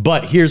 Okay.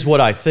 But here's what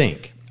I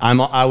think.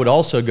 I would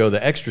also go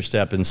the extra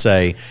step and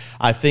say,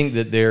 I think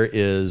that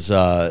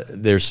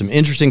there's some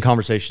interesting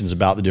conversations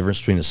about the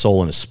difference between a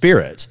soul and a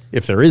spirit,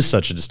 if there is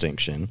such a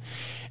distinction.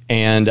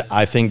 And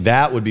I think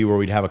that would be where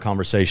we'd have a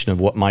conversation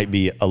of what might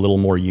be a little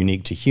more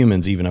unique to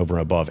humans, even over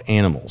and above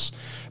animals.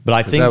 But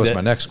I think that was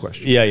my next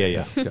question.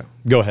 Yeah. Okay.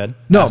 Go ahead.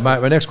 No,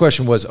 my next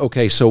question was,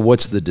 okay, so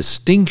what's the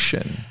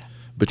distinction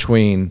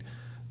between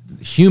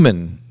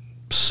human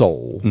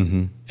soul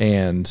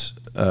and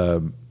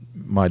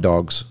my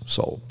dog's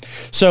soul?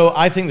 So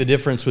I think the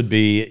difference would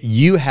be,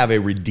 you have a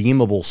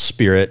redeemable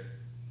spirit,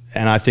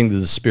 and I think that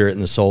the spirit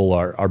and the soul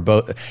are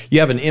both. You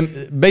have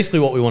basically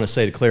what we want to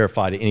say to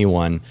clarify to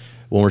anyone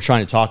when we're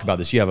trying to talk about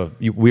this,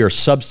 we are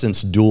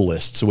substance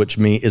dualists, which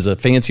is a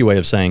fancy way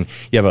of saying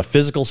you have a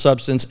physical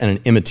substance and an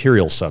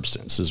immaterial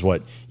substance, is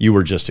what you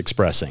were just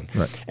expressing.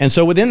 Right. And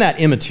so within that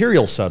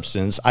immaterial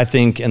substance, I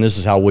think, and this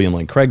is how William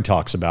Lane Craig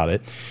talks about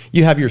it,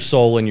 you have your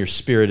soul, and your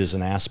spirit is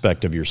an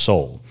aspect of your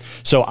soul.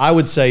 So I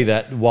would say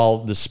that while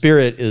the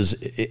spirit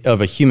is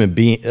of a human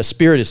being, a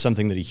spirit is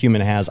something that a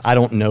human has. I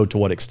don't know to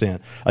what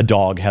extent a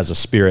dog has a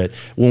spirit.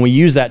 When we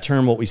use that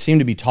term, what we seem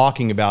to be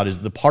talking about is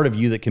the part of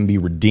you that can be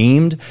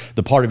redeemed,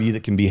 the part of you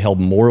that can be held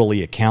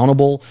morally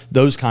accountable,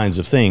 those kinds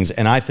of things.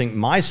 And I think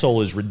my soul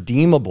is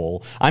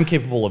redeemable. I'm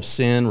capable of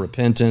sin,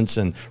 repentance,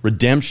 and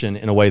redemption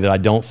in a way that I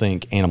don't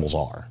think animals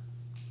are.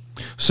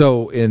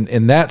 So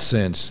in that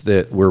sense,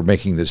 that we're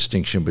making the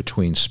distinction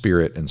between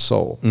spirit and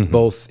soul,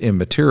 both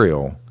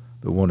immaterial,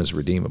 but one is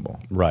redeemable.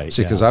 Right.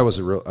 See, because I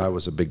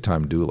was a big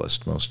time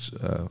dualist,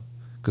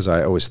 because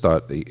I always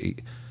thought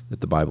that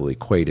the Bible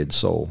equated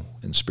soul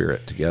and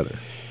spirit together.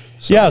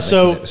 So yeah,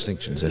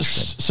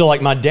 so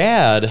like my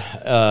dad,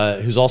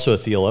 who's also a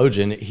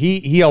theologian,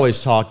 he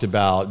always talked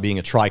about being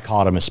a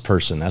trichotomous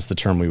person. That's the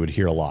term we would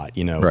hear a lot,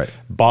 right.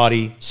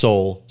 Body,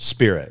 soul,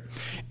 spirit.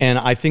 And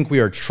I think we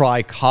are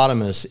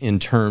trichotomous in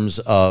terms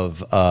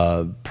of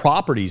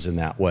properties in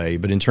that way,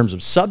 but in terms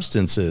of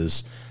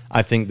substances,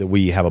 I think that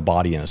we have a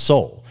body and a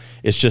soul.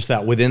 It's just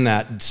that within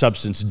that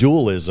substance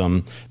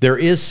dualism, there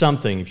is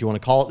something, if you want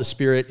to call it the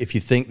spirit, if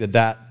you think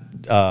that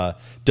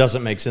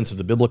doesn't make sense of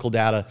the biblical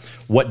data.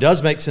 What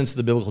does make sense of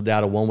the biblical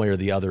data one way or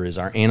the other is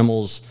our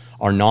animals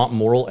are not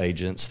moral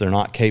agents. They're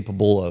not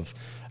capable of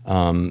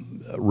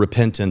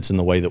repentance in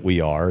the way that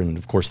we are. And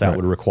of course that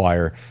would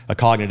require a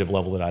cognitive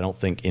level that I don't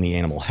think any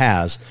animal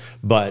has,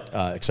 but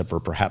except for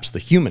perhaps the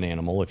human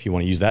animal, if you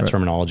want to use that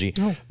terminology.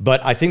 Oh.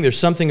 But I think there's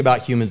something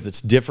about humans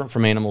that's different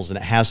from animals, and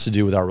it has to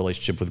do with our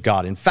relationship with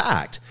God. In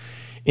fact,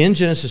 in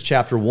Genesis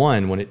chapter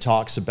 1, when it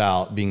talks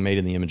about being made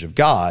in the image of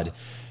God,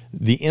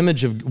 the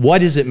image of, what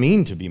does it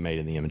mean to be made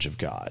in the image of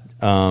God?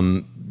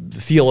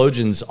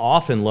 Theologians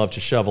often love to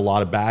shove a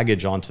lot of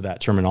baggage onto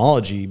that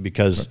terminology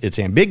because it's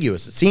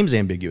ambiguous. It seems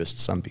ambiguous to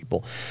some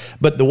people.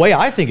 But the way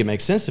I think it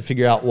makes sense to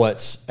figure out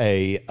what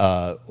the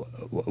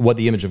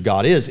image of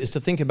God is to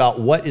think about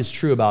what is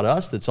true about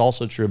us that's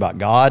also true about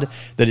God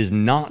that is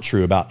not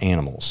true about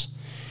animals.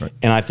 Right.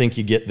 And I think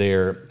you get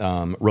there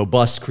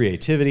robust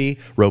creativity,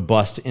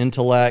 robust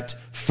intellect,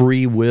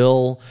 free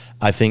will.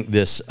 I think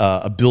this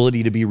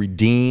ability to be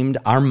redeemed.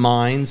 Our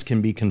minds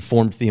can be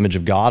conformed to the image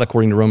of God,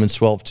 according to Romans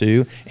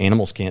 12:2.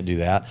 Animals can't do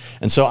that.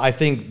 And so I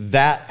think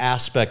that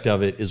aspect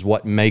of it is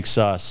what makes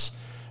us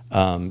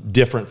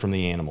different from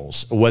the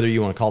animals, whether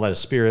you want to call that a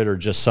spirit or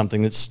just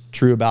something that's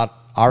true about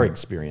our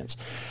experience.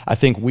 I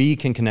think we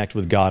can connect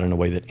with God in a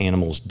way that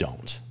animals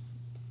don't.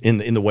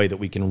 In the way that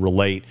we can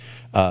relate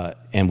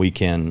and we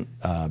can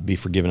be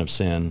forgiven of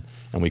sin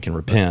and we can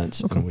repent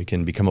and we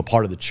can become a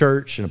part of the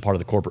church and a part of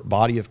the corporate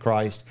body of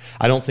Christ.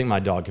 I don't think my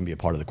dog can be a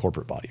part of the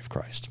corporate body of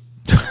Christ.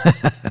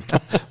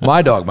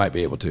 My dog might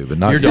be able to, but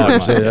not your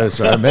dog.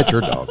 I met your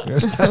dog.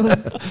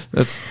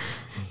 That's.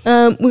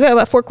 We got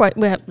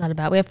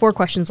about we have 4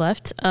 questions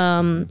left.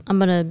 I'm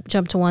gonna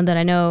jump to one that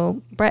I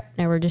know Brett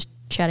and I were just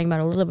chatting about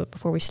a little bit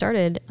before we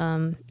started.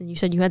 You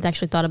said you hadn't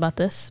actually thought about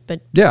this,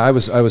 but yeah, I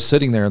was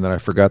sitting there and then I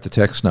forgot the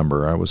text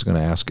number. I was going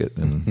to ask it,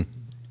 and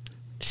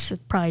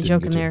probably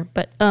joking there.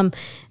 But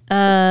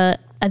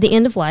at the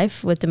end of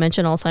life with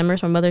dementia and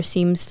Alzheimer's, my mother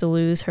seems to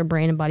lose her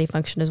brain and body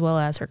function as well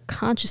as her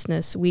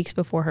consciousness weeks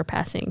before her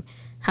passing.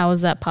 How is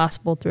that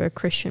possible through a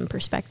Christian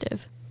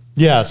perspective?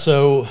 Yeah,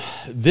 so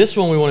this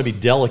one we want to be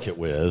delicate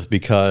with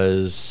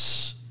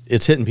because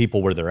it's hitting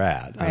people where they're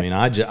at. Right. I mean,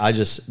 I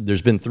just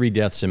there's been 3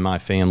 deaths in my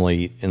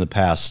family in the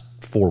past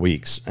 4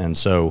 weeks, and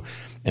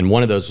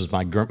one of those was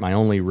my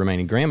only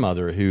remaining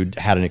grandmother who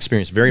had an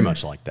experience very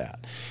much like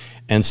that,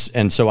 and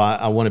so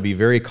I want to be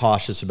very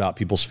cautious about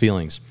people's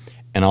feelings,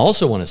 and I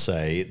also want to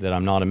say that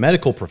I'm not a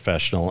medical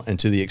professional, and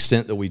to the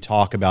extent that we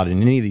talk about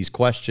in any of these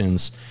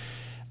questions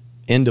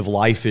end of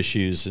life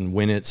issues and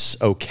when it's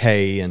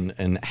okay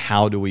and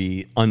how do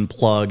we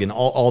unplug and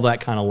all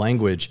that kind of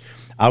language,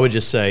 I would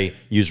just say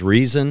use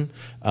reason,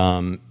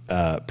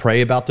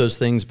 pray about those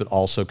things, but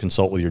also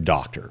consult with your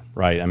doctor,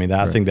 right? I mean,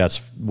 I think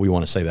we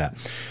want to say that.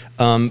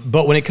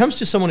 But when it comes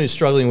to someone who's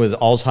struggling with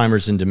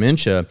Alzheimer's and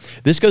dementia,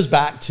 this goes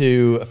back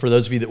to, for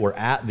those of you that were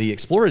at the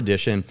Explorer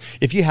Edition,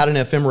 if you had an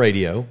FM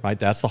radio, right,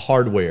 that's the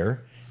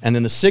hardware, and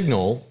then the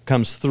signal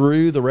comes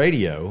through the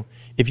radio.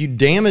 If you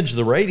damage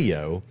the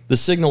radio, the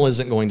signal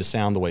isn't going to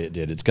sound the way it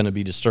did. It's going to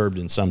be disturbed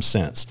in some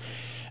sense.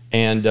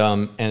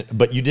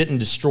 But you didn't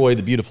destroy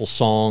the beautiful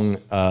song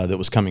that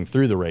was coming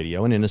through the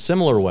radio. And in a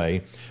similar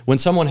way, when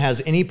someone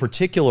has any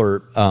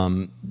particular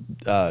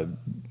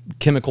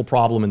chemical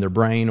problem in their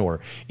brain or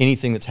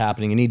anything that's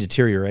happening, any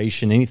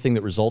deterioration, anything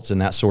that results in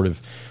that sort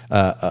of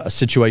a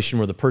situation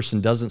where the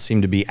person doesn't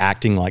seem to be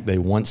acting like they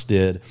once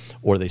did,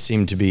 or they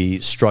seem to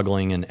be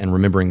struggling and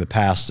remembering the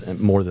past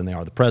more than they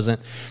are the present,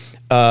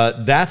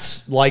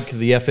 that's like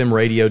the FM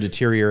radio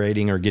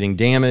deteriorating or getting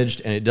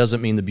damaged, and it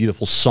doesn't mean the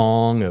beautiful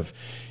song of,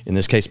 in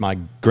this case, my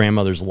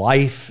grandmother's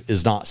life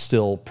is not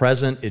still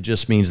present. It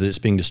just means that it's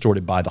being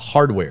distorted by the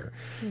hardware.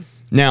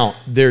 Now,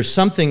 there's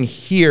something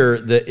here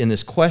that in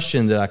this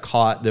question that I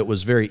caught that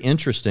was very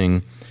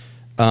interesting.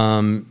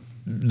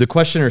 The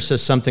questioner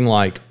says something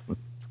like,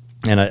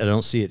 and I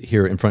don't see it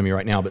here in front of me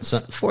right now, but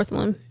 4th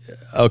one.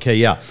 Okay,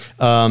 yeah.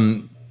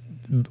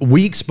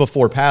 Weeks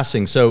before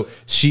passing. So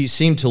she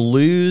seemed to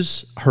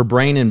lose her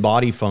brain and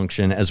body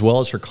function as well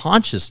as her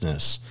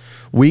consciousness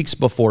weeks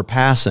before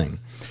passing.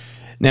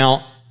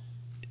 Now,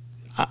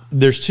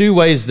 there's 2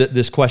 ways that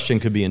this question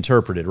could be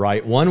interpreted,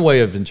 right? One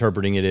way of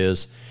interpreting it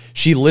is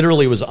she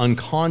literally was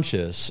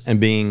unconscious and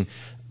being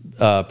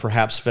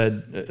perhaps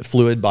fed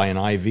fluid by an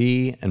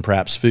IV and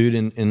perhaps food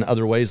in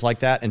other ways like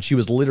that, and she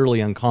was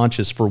literally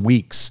unconscious for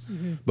weeks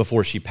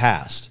before she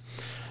passed.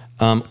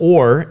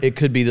 Or it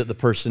could be that the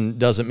person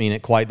doesn't mean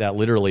it quite that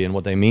literally, and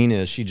what they mean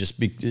is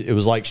it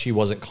was like she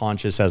wasn't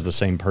conscious as the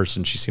same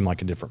person. She seemed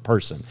like a different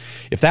person.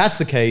 If that's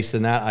the case,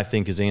 then that, I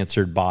think, is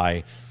answered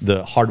by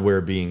the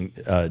hardware being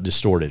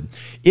distorted.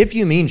 If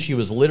you mean she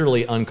was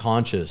literally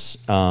unconscious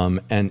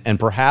and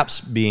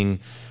perhaps being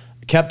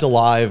kept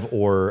alive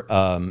or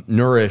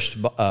nourished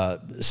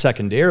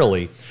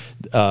secondarily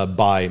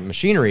by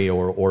machinery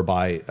or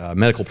by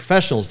medical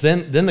professionals,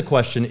 then the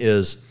question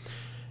is,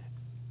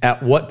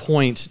 at what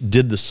point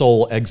did the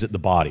soul exit the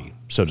body,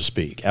 so to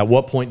speak? At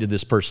what point did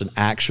this person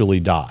actually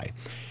die?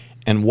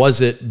 And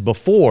was it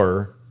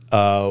before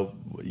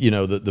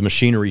the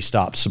machinery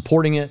stopped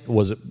supporting it?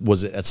 Was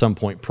it at some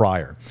point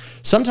prior?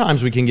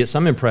 Sometimes we can get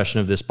some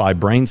impression of this by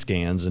brain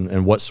scans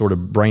and what sort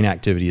of brain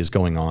activity is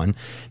going on.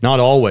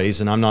 Not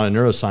always, and I'm not a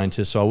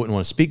neuroscientist, so I wouldn't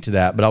want to speak to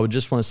that, but I would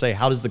just want to say,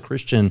 how does the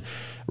Christian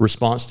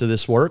response to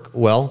this work?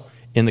 Well,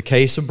 in the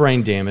case of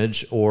brain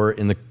damage or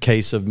in the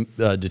case of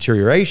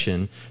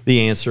deterioration,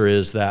 the answer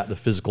is that the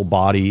physical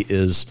body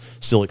is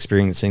still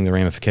experiencing the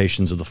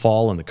ramifications of the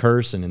fall and the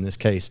curse. And in this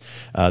case,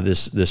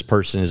 this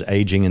person is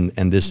aging,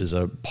 and this is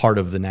a part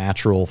of the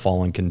natural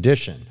fallen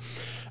condition.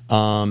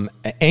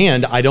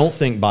 And I don't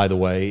think, by the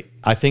way,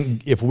 I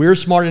think if we're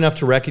smart enough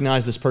to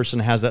recognize this person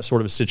has that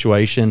sort of a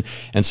situation,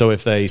 and so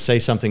if they say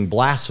something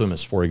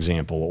blasphemous, for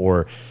example,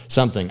 or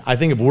something, I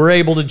think if we're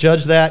able to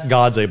judge that,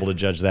 God's able to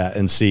judge that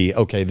and see,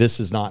 okay,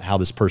 this is not how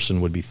this person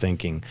would be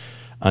thinking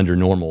under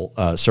normal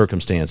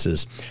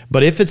circumstances.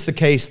 But if it's the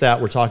case that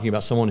we're talking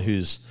about someone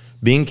who's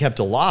being kept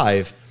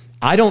alive,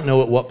 I don't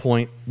know at what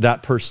point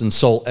that person's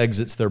soul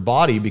exits their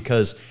body,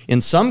 because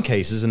in some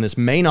cases, and this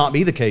may not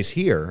be the case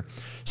here,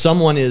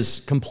 someone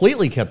is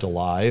completely kept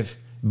alive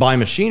by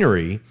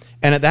machinery,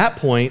 and at that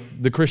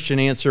point, the Christian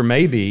answer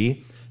may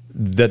be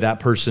that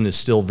person is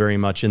still very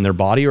much in their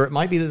body, or it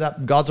might be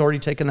that God's already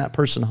taken that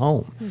person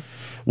home.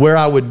 Where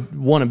I would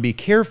want to be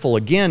careful,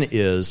 again,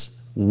 is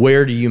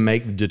where do you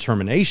make the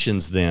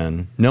determinations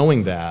then,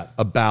 knowing that,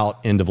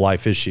 about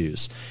end-of-life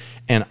issues?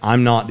 And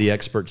I'm not the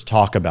expert to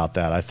talk about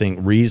that. I think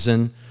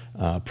reason,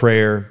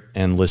 prayer,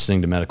 and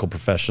listening to medical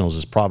professionals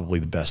is probably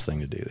the best thing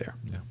to do there.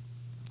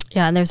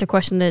 Yeah, and there's a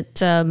question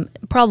that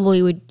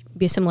probably would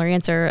be a similar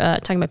answer,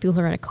 talking about people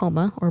who are in a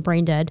coma or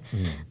brain dead.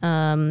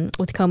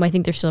 With coma, I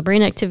think there's still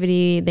brain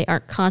activity. They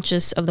aren't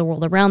conscious of the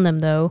world around them,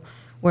 though,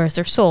 whereas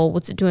their soul,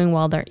 what's it doing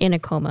while they're in a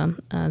coma?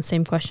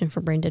 Same question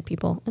for brain dead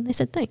people. And they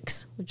said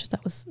thanks, which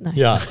that was nice.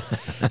 Yeah.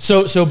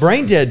 So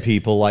brain dead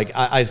people, like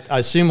I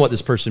assume what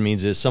this person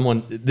means is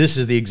someone, this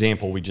is the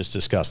example we just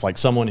discussed, like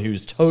someone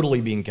who's totally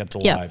being kept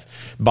alive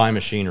by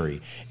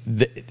machinery.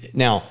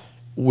 Now,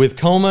 with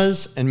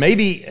comas, and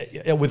maybe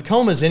with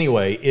comas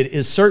anyway, it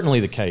is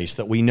certainly the case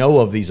that we know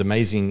of these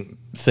amazing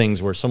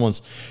things where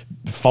someone's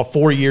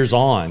 4 years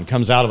on,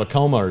 comes out of a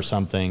coma or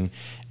something,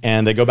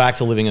 and they go back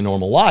to living a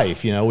normal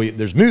life. You know,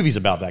 there's movies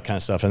about that kind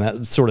of stuff, and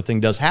that sort of thing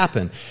does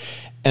happen.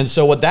 And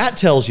so what that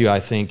tells you, I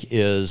think,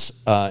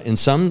 is in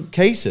some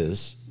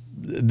cases,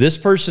 this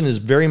person is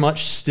very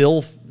much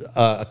still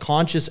a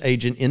conscious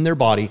agent in their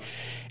body.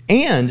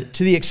 And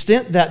to the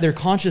extent that they're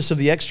conscious of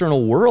the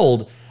external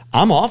world,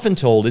 I'm often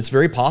told it's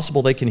very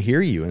possible they can hear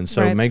you, and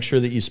so make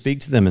sure that you speak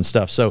to them and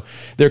stuff. So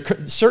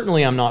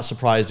certainly I'm not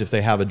surprised if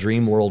they have a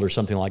dream world or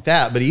something like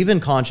that, but even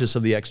conscious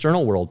of the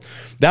external world.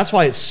 That's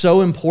why it's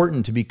so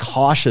important to be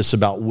cautious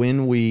about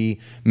when we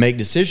make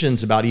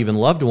decisions about even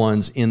loved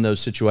ones in those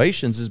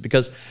situations, is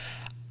because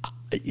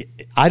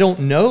I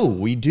don't know.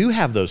 We do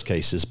have those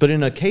cases, but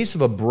in a case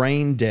of a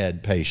brain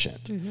dead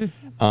patient,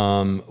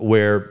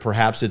 where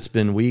perhaps it's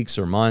been weeks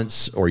or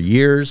months or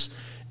years,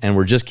 and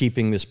we're just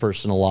keeping this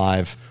person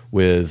alive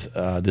with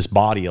this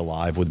body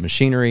alive with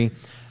machinery,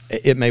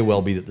 it may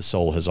well be that the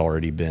soul is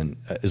already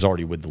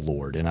with the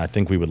Lord. And I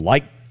think we would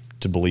like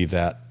to believe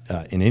that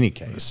in any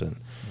case. And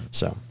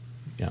so,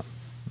 yeah.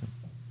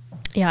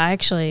 Yeah,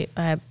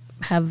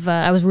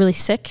 I was really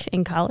sick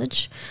in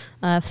college,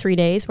 3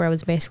 days where I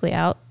was basically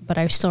out, but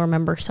I still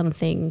remember some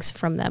things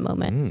from that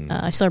moment.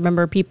 I still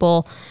remember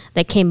people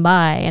that came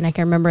by, and I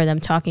can remember them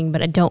talking,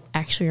 but I don't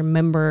actually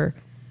remember.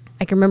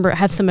 I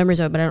have some memories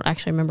of it, but I don't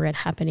actually remember it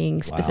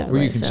happening specifically.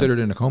 Were you considered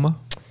in a coma?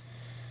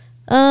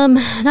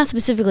 Not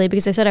specifically,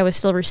 because I said I was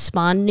still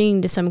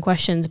responding to some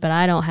questions, but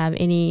I don't have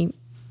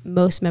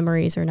most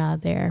memories are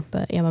not there.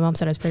 But yeah, my mom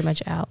said I was pretty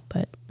much out.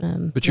 But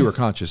you were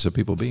conscious of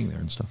people being there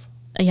and stuff?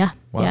 Yeah,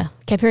 yeah.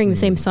 Kept hearing the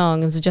same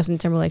song. It was a Justin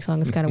Timberlake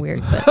song. It's kind of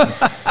weird, but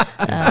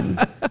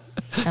I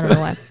don't know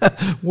why.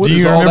 Do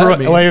you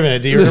remember? Wait a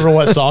minute. Do you remember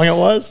what song it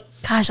was?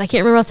 Gosh, I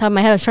can't remember off the top of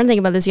my head. I was trying to think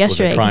about this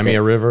yesterday. Was it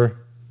Crimea River?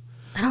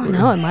 I don't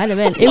know. It might have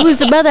been. It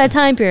was about that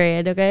time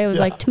period, okay? It was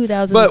like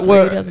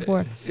 2003,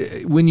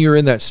 2004. When you're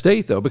in that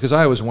state, though, because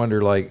I always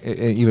wonder, like,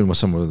 even with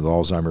someone with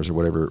Alzheimer's or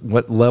whatever,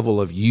 what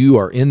level of you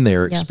are in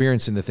there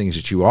experiencing the things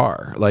that you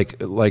are?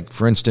 Like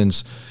for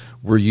instance,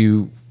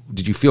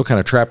 did you feel kind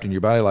of trapped in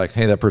your body, like,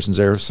 hey, that person's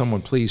there, someone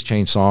please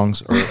change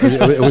songs? Or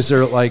was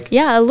there like...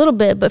 Yeah, a little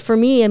bit. But for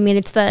me, I mean,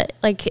 it's that,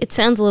 like, it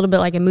sounds a little bit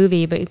like a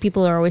movie, but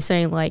people are always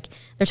saying, like,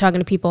 they're talking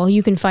to people,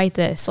 you can fight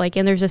this. Like,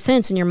 and there's a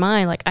sense in your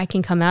mind, like, I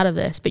can come out of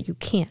this, but you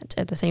can't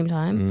at the same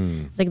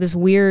time. It's like this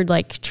weird,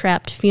 like,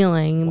 trapped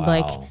feeling. Wow.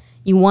 Like,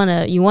 you want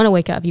to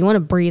wake up. You want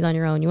to breathe on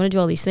your own. You want to do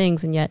all these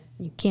things, and yet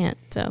you can't,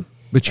 so...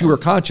 But you were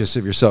conscious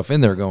of yourself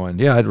in there going,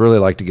 yeah, I'd really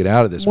like to get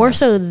out of this. More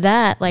so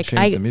that, like,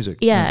 change the music.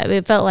 Yeah,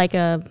 it felt like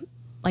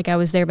I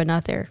was there but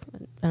not there.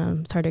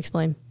 It's hard to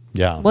explain.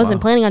 Yeah.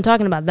 Wasn't planning on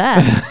talking about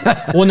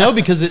that. Well, no,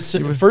 because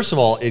first of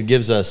all, it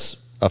gives us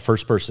a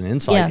first-person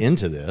insight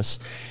into this.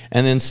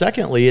 And then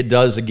secondly, it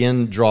does,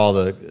 again, draw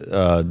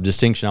the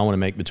distinction I want to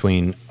make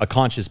between a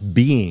conscious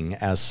being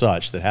as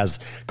such that has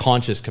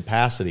conscious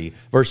capacity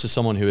versus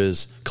someone who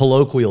is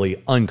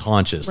colloquially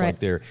unconscious, like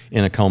they're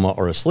in a coma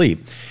or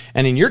asleep.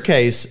 And in your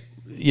case,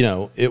 you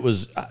know, it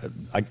was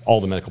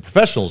all the medical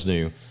professionals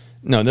knew,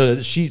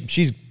 no,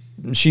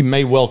 she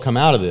may well come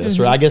out of this,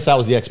 or I guess that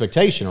was the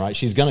expectation, right?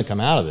 She's going to come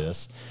out of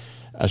this.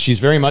 She's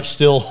very much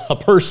still a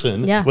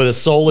person with a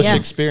soulish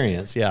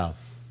experience. Yeah.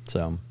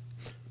 So,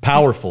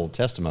 Powerful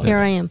testimony. Here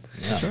I am.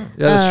 Yeah,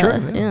 that's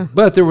true. yeah.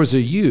 But there was a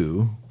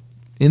you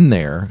in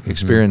there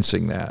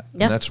experiencing that.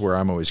 Yeah. And that's where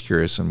I'm always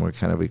curious and we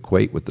kind of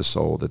equate with the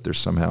soul, that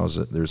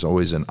there's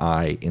always an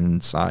I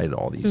inside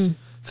all these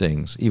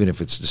things. Even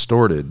if it's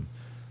distorted,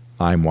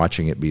 I'm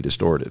watching it be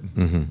distorted,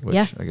 which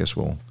I guess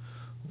we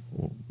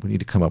need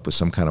to come up with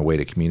some kind of way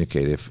to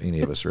communicate if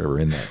any of us are ever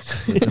in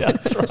that. Yeah,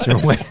 that's right. Is there a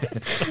way?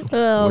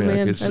 Oh, Way I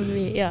man. could That'd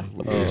be, yeah.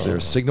 Is there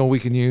a signal we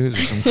can use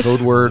or some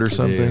code word or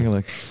something?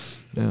 Like,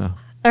 yeah.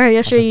 All right,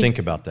 yesterday. Think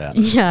about that.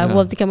 Yeah, we'll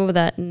have to come up with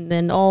that, and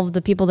then all of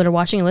the people that are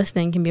watching and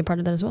listening can be a part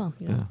of that as well.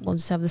 We'll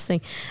just have this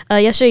thing.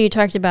 Yesterday, you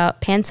talked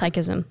about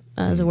panpsychism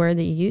as a word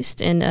that you used,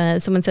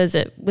 and someone says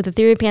that with the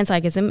theory of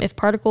panpsychism, if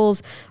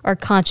particles are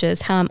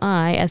conscious, how am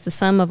I, as the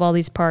sum of all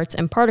these parts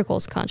and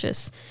particles,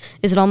 conscious?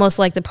 Is it almost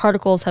like the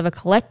particles have a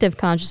collective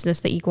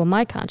consciousness that equal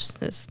my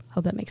consciousness?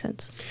 Hope that makes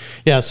sense.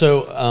 Yeah,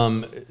 So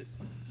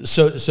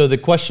the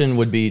question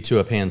would be to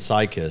a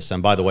panpsychist,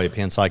 and by the way,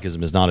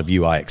 panpsychism is not a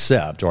view I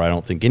accept, or I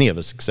don't think any of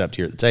us accept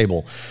here at the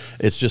table.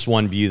 It's just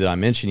one view that I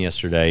mentioned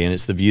yesterday, and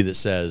it's the view that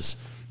says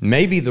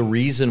maybe the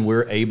reason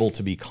we're able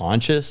to be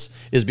conscious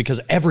is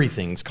because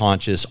everything's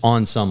conscious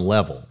on some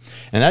level.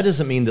 And that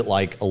doesn't mean that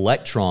like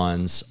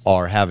electrons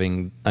are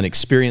having an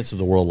experience of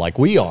the world like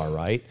we are,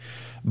 right?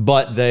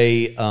 But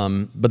they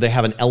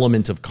have an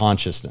element of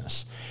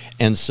consciousness.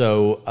 And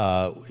so,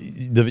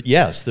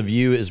 the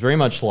view is very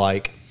much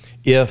like,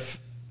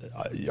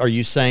 are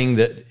you saying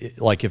that,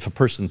 like, if a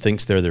person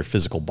thinks they're their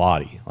physical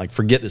body, like,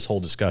 forget this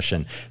whole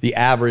discussion, the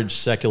average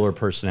secular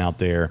person out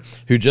there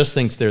who just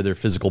thinks they're their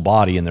physical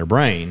body in their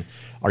brain,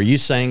 are you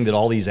saying that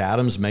all these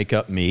atoms make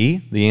up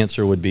me? The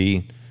answer would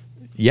be,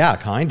 yeah,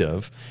 kind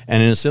of.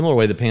 And in a similar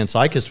way, the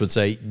panpsychist would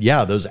say,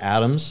 yeah, those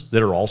atoms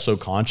that are also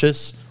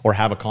conscious or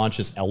have a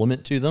conscious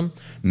element to them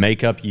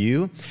make up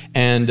you.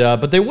 And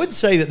but they would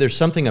say that there's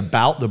something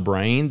about the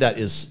brain that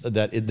is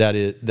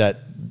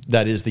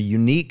the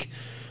unique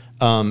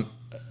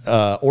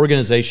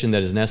organization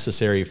that is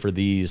necessary for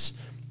these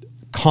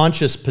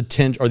conscious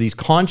potential or these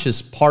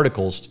conscious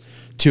particles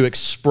to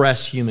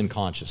express human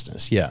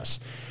consciousness. Yes,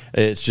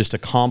 it's just a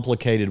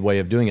complicated way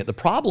of doing it. The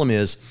problem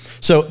is,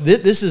 so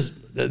this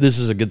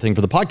is a good thing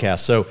for the podcast.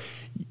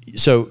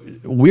 So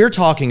we're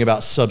talking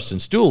about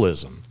substance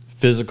dualism: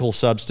 physical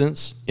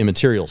substance,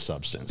 immaterial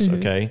substance.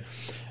 Okay.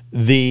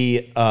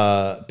 The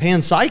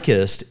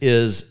panpsychist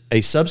is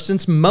a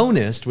substance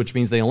monist, which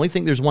means they only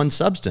think there's one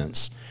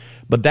substance,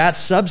 but that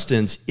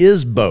substance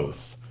is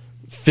both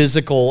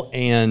physical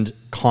and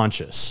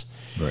conscious.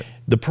 Right.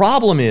 The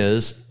problem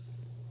is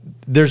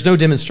there's no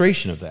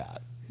demonstration of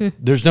that.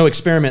 There's no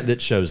experiment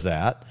that shows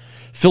that.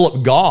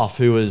 Philip Goff,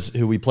 who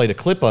we played a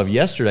clip of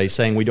yesterday,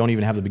 saying we don't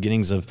even have the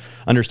beginnings of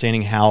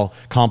understanding how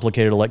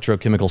complicated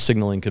electrochemical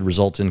signaling could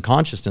result in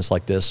consciousness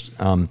like this.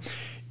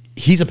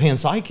 He's a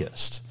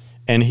panpsychist.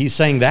 And he's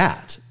saying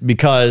that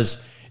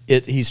because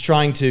he's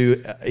trying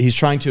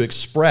to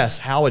express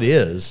how it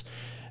is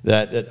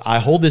that I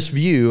hold this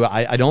view.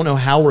 I don't know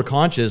how we're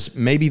conscious.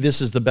 Maybe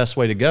this is the best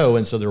way to go,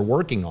 and so they're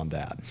working on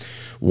that.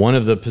 One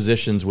of the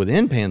positions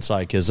within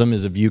panpsychism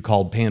is a view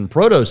called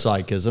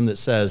panprotopsychism that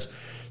says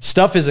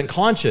stuff isn't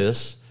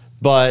conscious,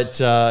 but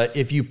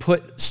if you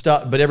put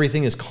stuff, but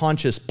everything is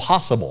conscious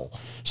possible,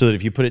 so that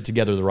if you put it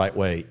together the right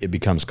way, it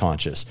becomes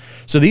conscious.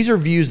 So these are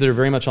views that are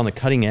very much on the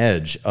cutting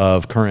edge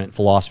of current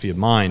philosophy of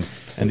mind,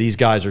 and these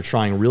guys are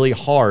trying really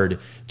hard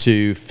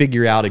to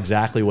figure out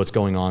exactly what's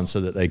going on,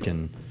 so that they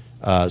can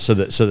so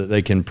that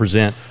they can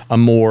present a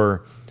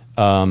more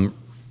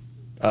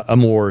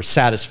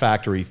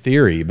satisfactory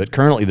theory. But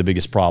currently, the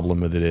biggest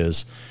problem with it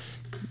is,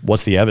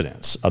 what's the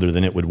evidence other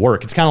than it would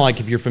work? It's kind of like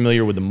if you're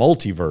familiar with the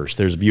multiverse.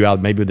 There's a view out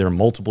maybe there are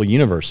multiple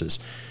universes.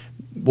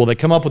 Well, they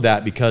come up with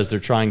that because they're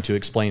trying to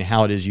explain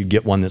how it is you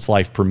get one that's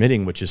life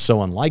permitting, which is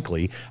so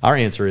unlikely. Our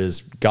answer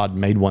is God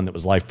made one that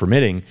was life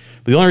permitting.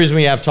 But the only reason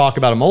we have talk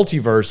about a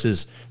multiverse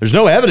is there's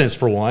no evidence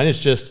for one. It's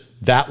just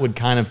that would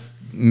kind of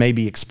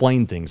maybe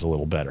explain things a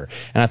little better.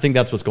 And I think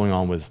that's what's going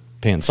on with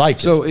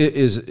panpsychism. So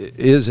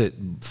is it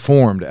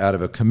formed out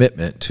of a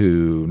commitment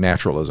to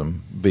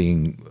naturalism,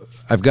 being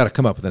I've got to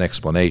come up with an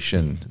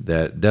explanation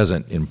that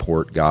doesn't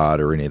import God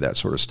or any of that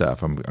sort of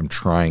stuff. I'm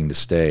trying to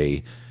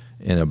stay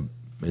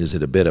is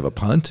it a bit of a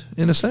punt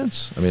in a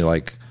sense? I mean,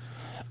 like,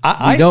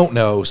 we don't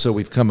know, so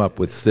we've come up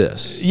with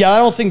this. Yeah, I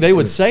don't think they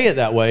would say it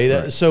that way.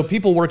 Right. So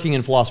people working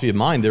in philosophy of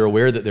mind, they're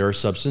aware that there are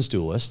substance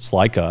dualists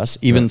like us,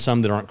 even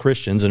some that aren't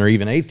Christians and are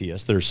even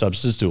atheists that are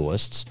substance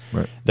dualists.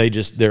 Right.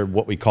 They're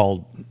what we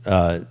call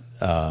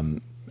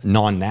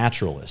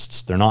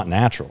non-naturalists. They're not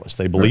naturalists.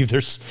 They believe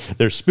there's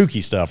spooky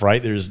stuff,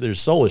 right? There's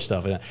soulish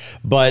stuff,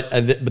 but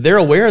they're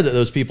aware that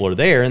those people are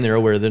there, and they're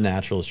aware the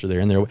naturalists are there,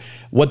 and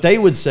what they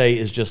would say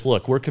is just,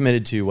 look, we're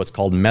committed to what's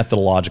called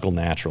methodological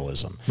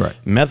naturalism. Right.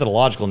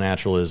 Methodological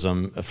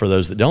naturalism, for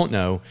those that don't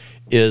know,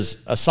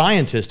 is a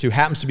scientist who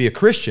happens to be a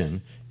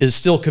Christian is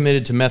still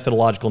committed to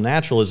methodological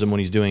naturalism when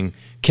he's doing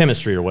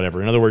chemistry or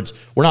whatever. In other words,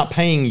 we're not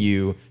paying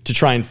you to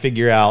try and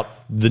figure out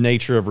the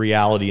nature of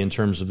reality in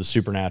terms of the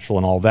supernatural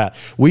and all that.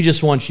 We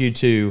just want you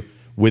to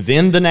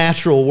within the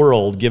natural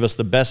world, give us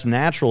the best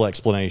natural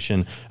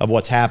explanation of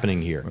what's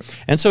happening here.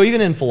 Right. And so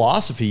even in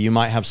philosophy, you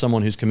might have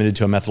someone who's committed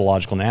to a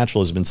methodological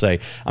naturalism and say,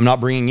 I'm not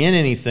bringing in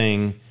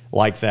anything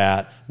like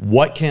that.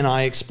 What can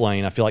I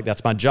explain? I feel like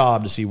that's my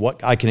job, to see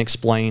what I can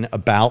explain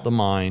about the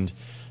mind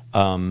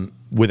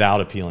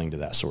without appealing to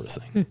that sort of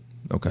thing.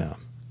 Okay.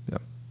 Yeah.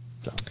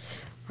 So.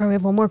 All right, we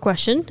have one more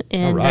question,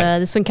 and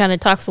this one kind of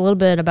talks a little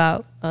bit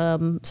about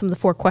some of the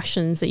 4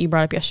 questions that you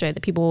brought up yesterday.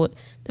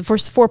 The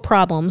first 4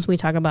 problems we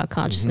talk about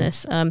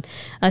consciousness.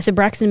 So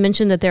Braxton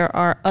mentioned that there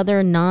are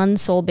other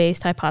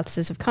non-soul-based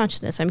hypotheses of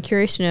consciousness. I'm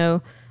curious to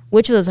know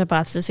which of those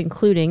hypotheses,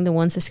 including the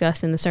ones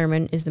discussed in the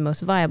sermon, is the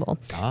most viable.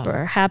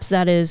 Perhaps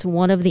that is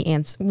one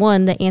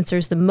that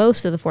answers the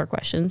most of the 4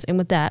 questions. And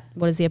with that,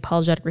 what is the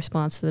apologetic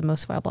response to the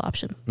most viable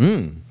option?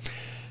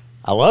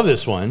 I love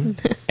this one,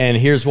 and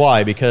here's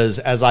why. Because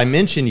as I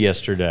mentioned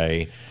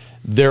yesterday,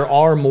 there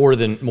are more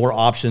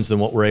options than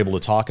what we're able to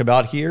talk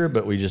about here,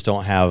 but we just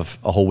don't have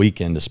a whole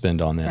weekend to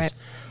spend on this.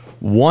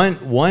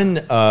 Right. One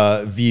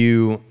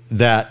view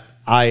that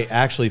I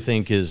actually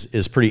think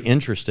is pretty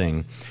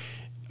interesting.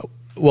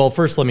 Well,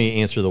 first let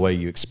me answer the way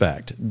you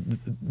expect.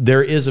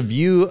 There is a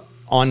view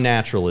on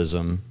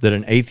naturalism that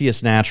an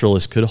atheist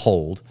naturalist could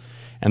hold,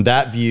 and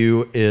that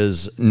view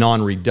is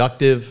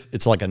non-reductive.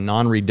 It's like a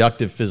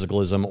non-reductive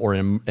physicalism, or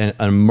an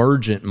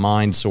emergent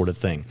mind sort of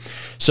thing.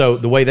 So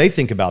the way they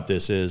think about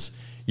this is,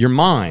 your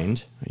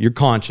mind, your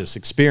conscious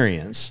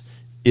experience,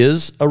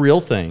 is a real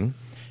thing,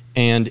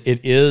 and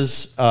it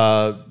is,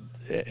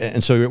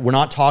 and so we're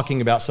not talking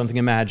about something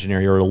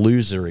imaginary or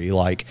illusory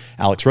like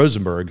Alex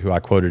Rosenberg, who I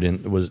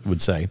quoted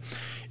would say.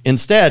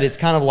 Instead, it's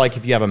kind of like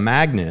if you have a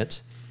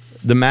magnet,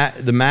 the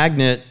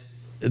magnet,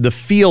 the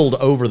field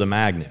over the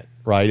magnet.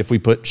 Right? If we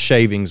put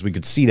shavings, we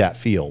could see that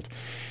field.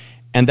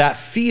 And that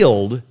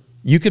field,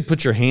 you could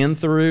put your hand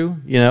through,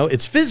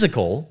 it's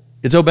physical.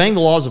 It's obeying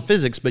the laws of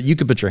physics, but you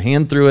could put your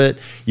hand through it.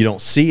 You don't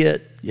see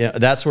it,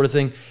 that sort of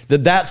thing.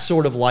 That's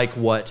sort of like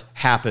what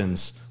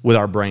happens with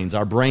our brains.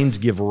 Our brains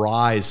give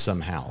rise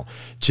somehow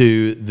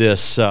to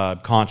this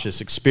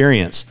conscious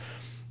experience.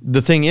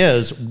 The thing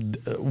is,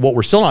 what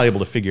we're still not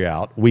able to figure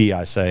out,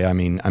 I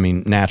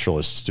mean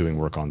naturalists doing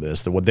work on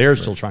this, that what they're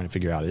still trying to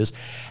figure out is,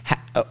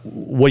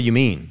 what do you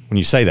mean when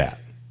you say that?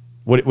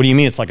 What do you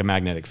mean it's like a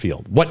magnetic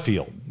field? What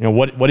field?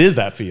 What is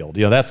that field?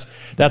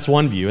 That's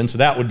one view. And so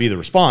that would be the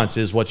response,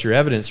 is what's your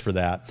evidence for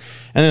that?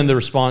 And then the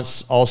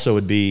response also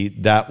would be,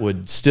 that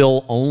would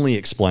still only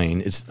explain,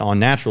 it's on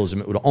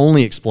naturalism, it would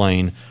only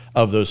explain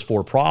of those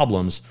 4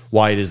 problems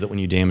why it is that when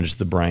you damage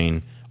the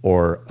brain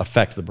or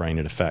affect the brain,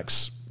 it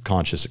affects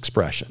conscious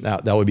expression.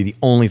 That would be the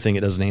only thing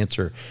it doesn't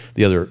answer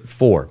the other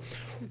 4.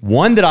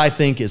 One that I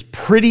think is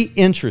pretty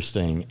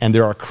interesting, and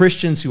there are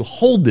Christians who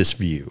hold this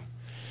view.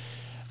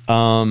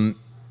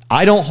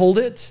 I don't hold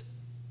it,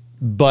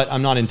 but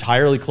I'm not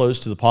entirely close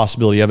to the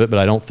possibility of it, but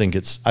I don't think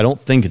it's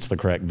the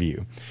correct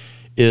view,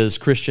 is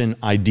Christian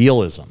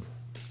idealism.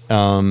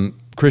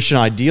 Christian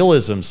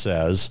idealism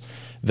says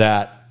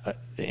that,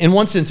 in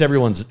one sense,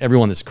 everyone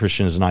that's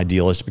Christian is an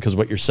idealist, because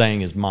what you're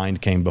saying is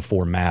mind came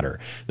before matter.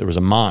 There was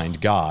a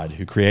mind, God,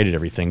 who created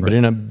everything. Right. But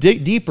in a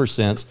deeper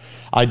sense,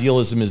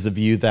 idealism is the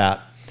view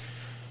that,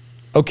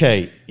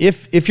 okay,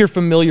 if you're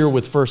familiar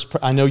with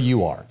I know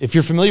you are. If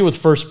you're familiar with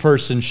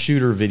first-person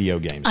shooter video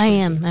games,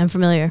 I'm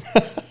familiar.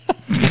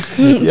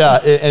 Yeah,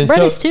 and Brett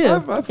so, is too.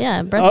 Brett's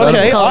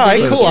okay, all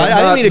right, cool.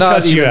 I didn't mean to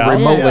cut you out.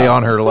 Remotely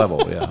on her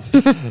level, yeah.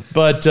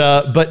 But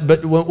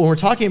when we're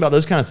talking about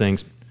those kind of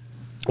things,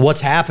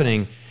 what's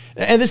happening,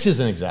 and this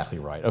isn't exactly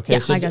right, okay? Yeah,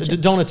 so I gotcha.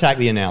 Don't attack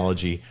the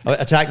analogy.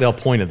 Attack the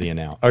point of the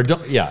analogy.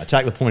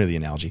 Attack the point of the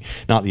analogy,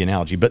 not the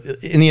analogy. But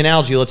in the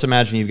analogy, let's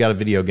imagine you've got a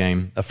video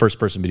game, a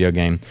first-person video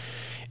game,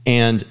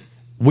 and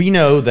we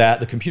know that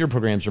the computer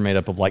programs are made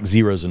up of like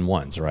zeros and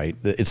ones, right?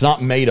 It's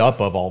not made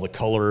up of all the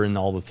color and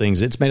all the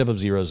things. It's made up of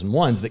zeros and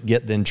ones that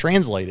get then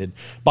translated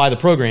by the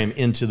program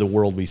into the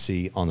world we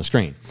see on the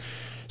screen.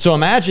 So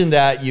imagine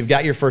that you've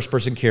got your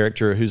first-person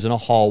character who's in a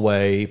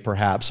hallway,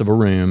 perhaps, of a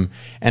room,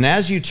 and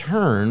as you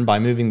turn by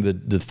moving the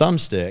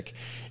thumbstick,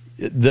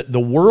 the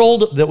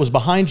world that was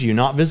behind you,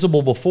 not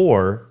visible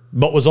before,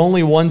 but was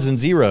only ones and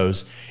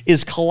zeros,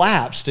 is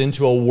collapsed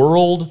into a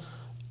world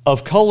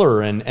of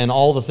color and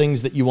all the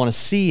things that you want to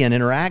see and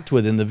interact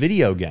with in the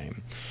video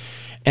game.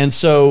 And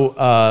so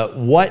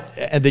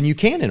and then you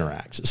can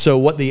interact. So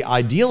what the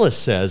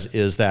idealist says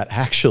is that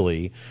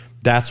actually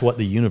that's what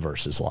the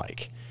universe is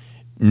like.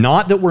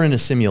 Not that we're in a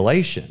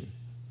simulation,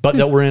 but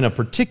that we're in a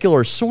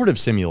particular sort of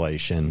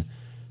simulation,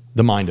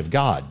 the mind of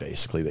God,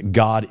 basically, that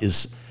God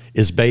is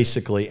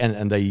basically,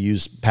 and they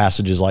use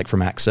passages like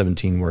from Acts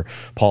 17 where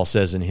Paul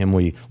says, in him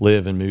we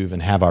live and move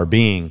and have our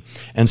being.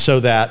 And so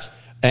that,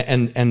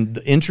 and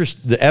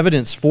the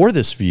evidence for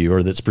this view,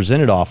 or that's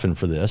presented often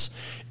for this,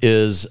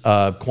 is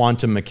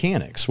quantum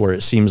mechanics, where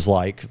it seems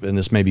like, and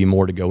this may be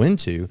more to go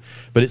into,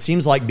 but it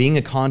seems like being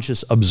a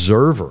conscious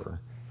observer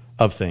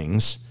of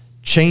things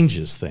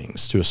changes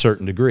things to a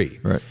certain degree.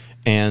 Right.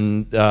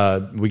 And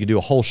we could do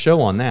a whole show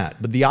on that.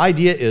 But the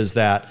idea is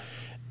that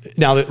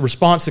Now, the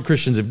response that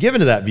Christians have given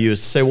to that view is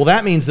to say, well,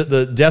 that means that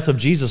the death of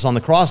Jesus on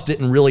the cross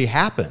didn't really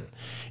happen.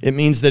 It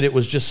means that it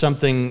was just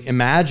something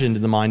imagined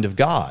in the mind of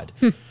God.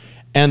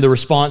 And the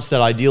response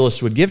that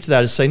idealists would give to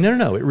that is say,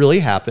 no, it really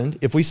happened.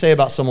 If we say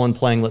about someone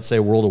playing, let's say,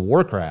 World of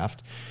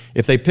Warcraft,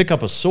 if they pick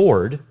up a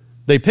sword,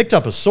 they picked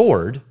up a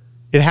sword.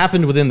 It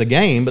happened within the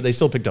game, but they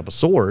still picked up a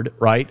sword,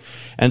 right?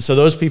 And so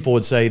those people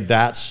would say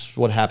that's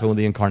what happened with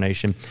the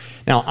incarnation.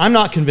 Now, I'm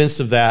not convinced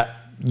of that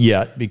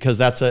yet, because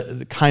that's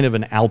a kind of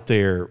an out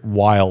there,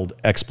 wild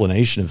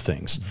explanation of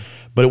things.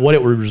 But what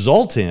it would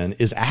result in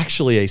is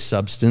actually a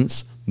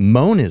substance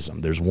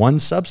monism. There's one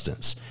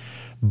substance.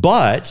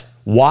 But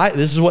why?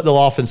 This is what they'll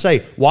often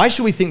say. Why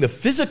should we think the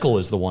physical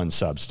is the one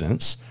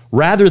substance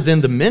rather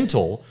than the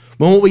mental,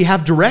 when what we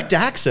have direct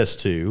access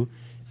to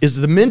is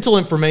the mental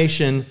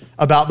information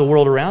about the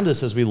world around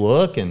us as we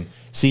look and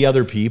see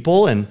other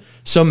people? And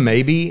so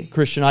maybe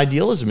Christian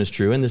idealism is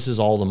true, and this is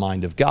all the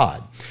mind of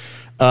God.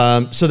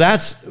 So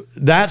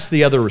that's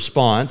the other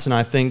response, and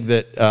I think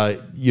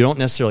that you don't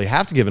necessarily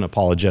have to give an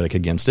apologetic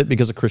against it,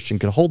 because a Christian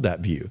could hold that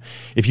view.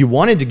 If you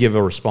wanted to give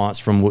a response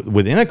from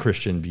within a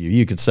Christian view,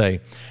 you could say,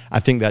 I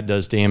think that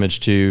does damage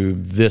to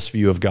this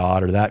view of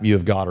God or that view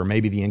of God, or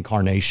maybe the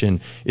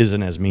incarnation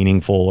isn't as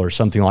meaningful or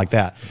something like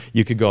that.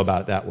 You could go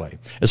about it that way.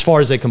 As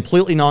far as a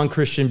completely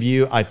non-Christian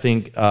view, I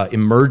think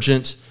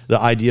the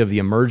idea of the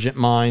emergent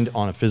mind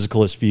on a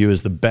physicalist view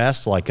is the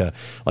best, like a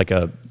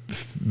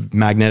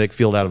magnetic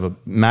field out of a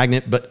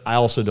magnet, but I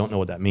also don't know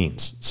what that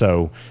means.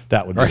 So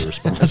that would be the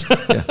response.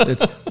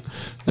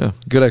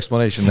 Good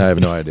explanation. I have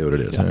no idea what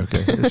it is.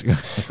 Okay.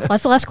 Well,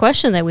 that's the last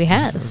question that we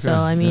have. Okay. So,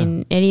 I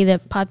mean, any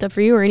that popped up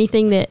for you, or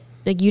anything that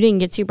you didn't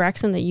get to,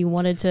 Braxton, that you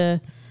wanted to?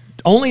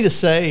 Only to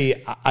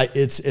say,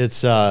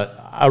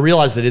 I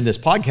realize that in this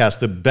podcast,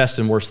 the best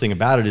and worst thing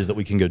about it is that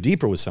we can go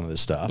deeper with some of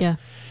this stuff. Yeah.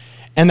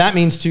 And that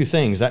means two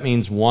things. That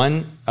means,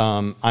 one,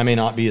 I may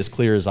not be as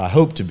clear as I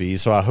hope to be,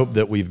 so I hope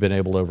that we've been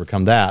able to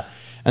overcome that.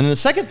 And then the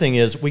second thing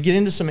is we get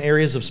into some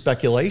areas of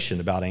speculation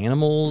about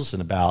animals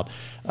and about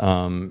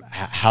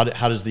how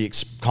does the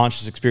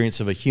conscious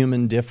experience of a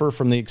human differ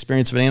from the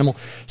experience of an animal.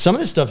 Some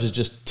of this stuff is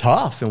just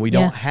tough, and we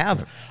don't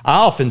have. I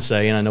often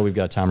say, and I know we've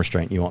got a time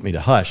restraint and you want me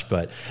to hush,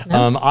 but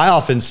I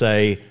often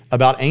say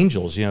about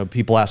angels,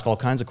 people ask all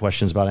kinds of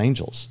questions about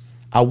angels.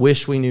 I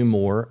wish we knew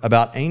more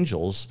about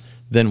angels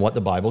than what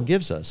the Bible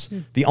gives us.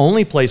 The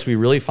only place we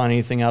really find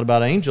anything out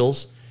about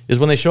angels is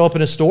when they show up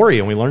in a story,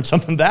 and we learn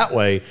something that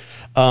way.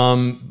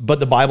 But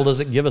the Bible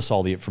doesn't give us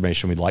all the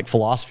information we'd like.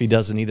 Philosophy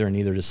doesn't either, and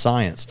neither does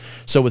science.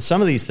 So with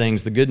some of these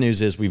things, the good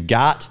news is we've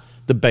got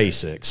the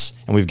basics,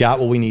 and we've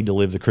got what we need to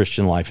live the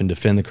Christian life and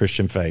defend the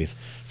Christian faith.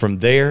 From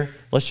there,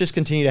 let's just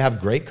continue to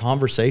have great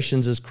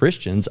conversations as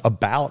Christians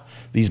about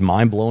these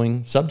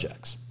mind-blowing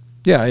subjects.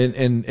 Yeah,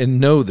 and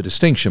know the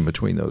distinction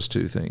between those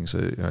two things.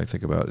 I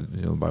think about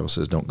it, the Bible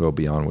says don't go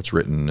beyond what's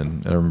written.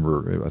 And I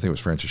remember, I think it was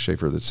Francis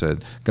Schaeffer that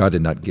said, God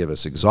did not give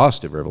us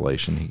exhaustive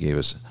revelation. He gave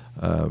us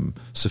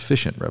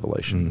sufficient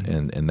revelation.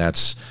 And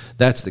that's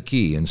the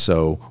key. And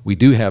so we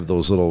do have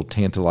those little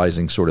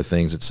tantalizing sort of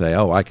things that say,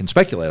 I can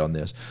speculate on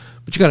this.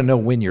 But you got to know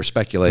when you're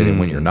speculating and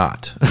when you're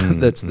not.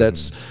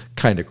 That's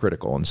kind of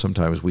critical. And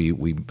sometimes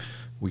we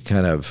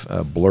kind of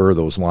blur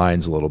those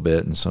lines a little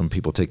bit, and some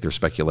people take their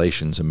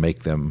speculations and make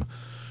them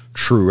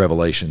true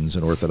revelations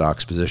and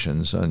orthodox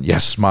positions. And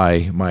yes,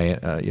 my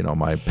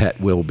pet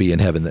will be in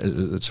heaven,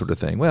 that sort of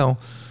thing. Well,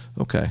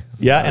 okay.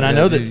 Yeah, and I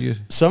know that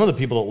some of the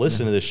people that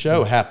listen to this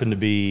show happen to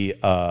be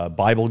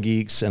Bible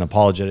geeks and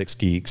apologetics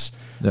geeks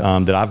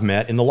that I've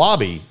met in the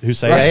lobby who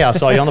say, hey, I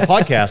saw you on the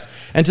podcast.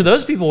 And to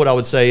those people, what I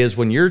would say is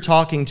when you're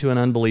talking to an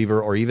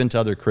unbeliever or even to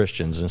other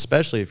Christians, and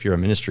especially if you're a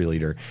ministry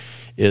leader,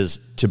 is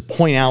to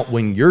point out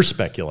when you're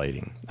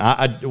speculating.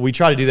 We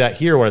try to do that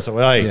here where I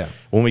say,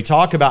 when we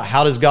talk about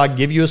how does God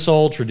give you a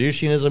soul,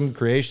 traducianism,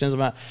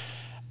 creationism,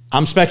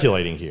 I'm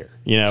speculating here,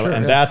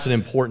 that's an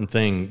important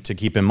thing to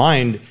keep in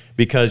mind,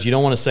 because you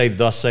don't want to say,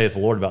 thus saith the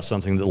Lord, about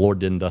something that the Lord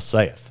didn't thus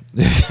saith.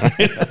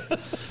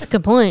 That's a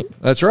good point.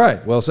 That's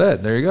right. Well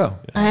said. There you go.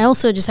 I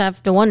also just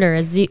have to wonder,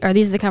 are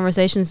these the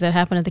conversations that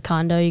happen at the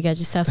condo? You guys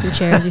just have some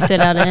chairs you sit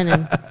out in?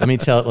 And let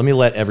me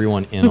let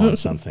everyone in on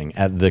something.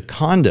 At the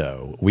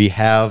condo, we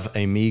have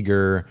a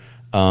meager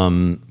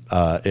common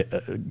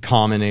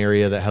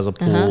area that has a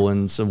pool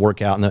and some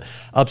workout. And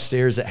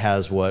upstairs it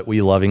has what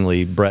we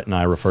lovingly, Brett and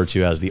I, refer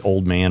to as the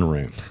old man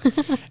room.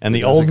 And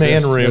the old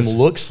man room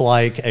looks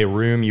like a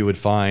room you would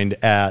find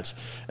at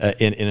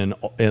in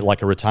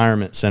like a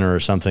retirement center or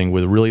something,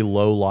 with really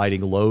low lighting,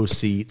 low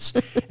seats.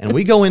 And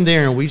we go in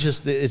there and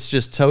it's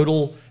just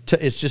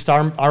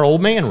our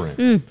old man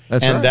room.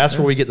 That's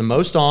where we get the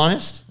most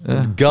honest,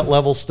 gut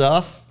level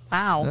stuff.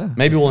 Wow. Yeah.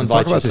 Maybe we'll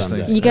invite you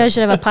someday. You guys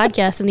should have a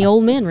podcast in the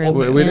old man room.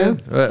 We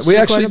did. We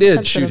actually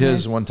did shoot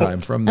his one time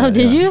from there. Oh,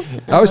 did you?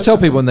 I always tell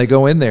people when they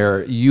go in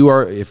there,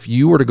 if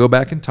you were to go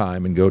back in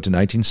time and go to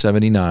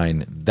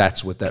 1979,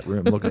 that's what that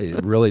room looked like.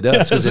 It really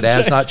does, because it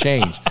has not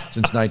changed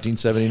since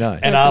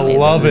 1979. And I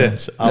love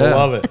it. I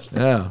love it.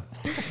 Yeah.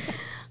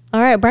 All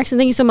right, Braxton,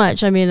 thank you so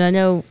much. I mean, I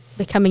know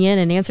that coming in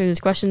and answering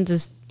these questions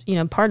is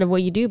part of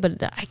what you do,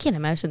 but I can't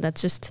imagine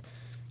that's just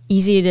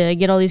easy to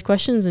get all these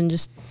questions and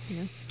just,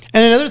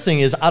 And another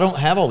thing is, I don't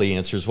have all the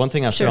answers. One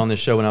thing I said on this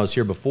show when I was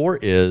here before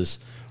is,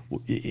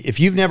 if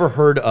you've never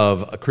heard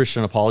of a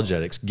Christian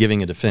apologetics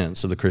giving a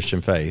defense of the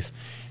Christian faith,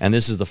 and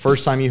this is the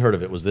first time you heard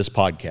of it was this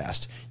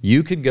podcast,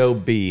 you could go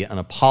be an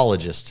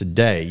apologist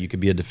today. You could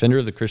be a defender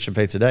of the Christian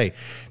faith today,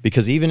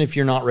 because even if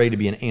you're not ready to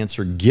be an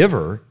answer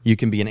giver, you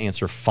can be an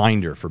answer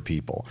finder for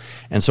people.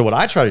 And so what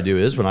I try to do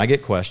is, when I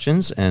get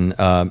questions, and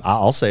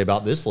I'll say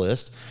about this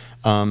list,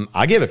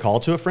 I gave a call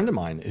to a friend of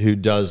mine who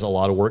does a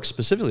lot of work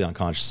specifically on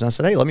consciousness.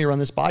 I said, hey, let me run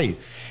this by you.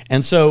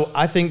 And so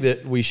I think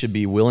that we should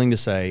be willing to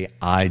say,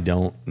 I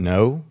don't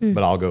know,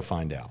 but I'll go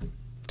find out.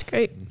 It's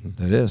great.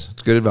 It is.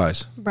 It's good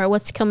advice. Right,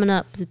 what's coming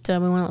up that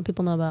we want to let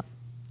people know about?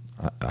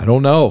 I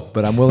don't know,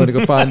 but I'm willing to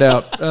go find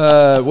out.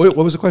 What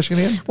was the question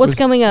again? What's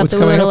coming up that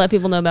we want to let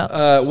people know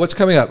about? What's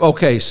coming up?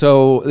 Okay,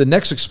 so the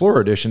next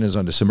Explorer Edition is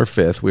on December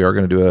 5th. We are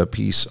going to do a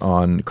piece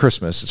on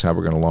Christmas. It's how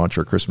we're going to launch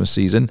our Christmas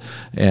season,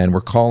 and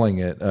we're calling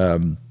it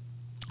A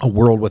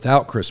World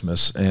Without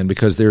Christmas. And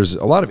because there's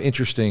a lot of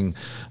interesting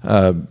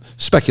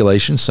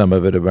speculation, some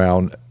of it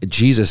around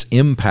Jesus'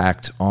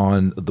 impact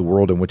on the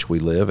world in which we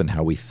live and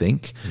how we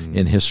think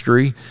in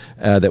history,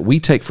 that we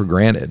take for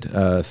granted.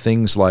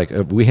 Things like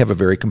we have a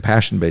very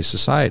compassion-based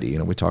society.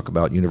 We talk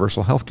about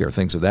universal health care,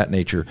 things of that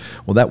nature.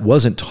 Well, that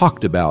wasn't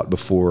talked about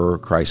before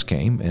Christ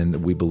came, and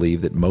we believe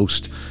that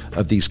most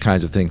of these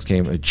kinds of things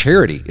came.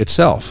 Charity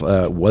itself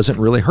wasn't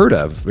really heard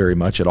of very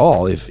much at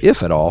all,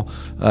 if at all,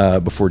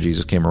 before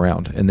Jesus came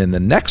around. And then the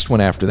next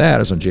one after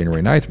that is on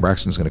January 9th.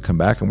 Braxton's going to come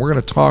back, and we're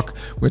going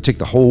to take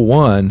the whole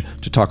one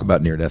to talk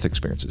about near-death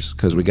experiences,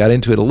 because we got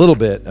into it a little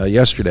bit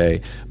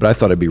yesterday, but I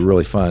thought it'd be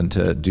really fun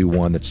to do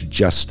one that's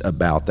just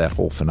about that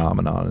whole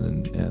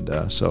phenomenon,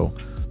 and so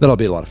that'll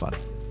be a lot of fun.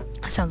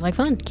 Sounds like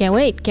fun. Can't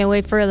wait. Can't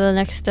wait for the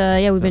next,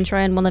 we've been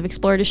trying One Life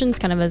Explorer Editions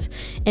kind of as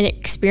an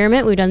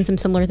experiment. We've done some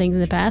similar things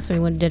in the past, so we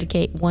want to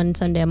dedicate one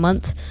Sunday a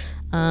month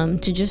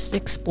to just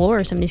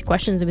explore some of these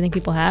questions that we think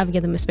people have,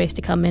 give them a space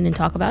to come in and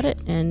talk about it,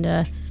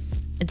 and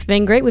it's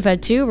been great. We've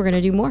had 2. We're going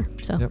to do more.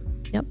 So, yep.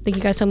 Thank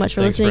you guys so much for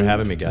listening. Thanks for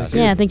having me, guys.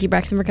 Yeah, thank you,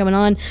 Braxton, for coming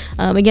on.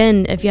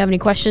 Again, if you have any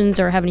questions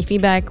or have any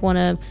feedback,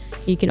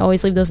 you can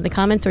always leave those in the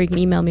comments, or you can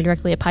email me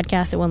directly at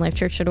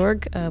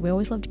podcast@onelifechurch.org. We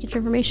always love to get your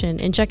information.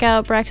 And check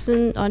out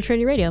Braxton on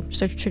Trinity Radio.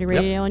 Search Trinity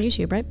Radio on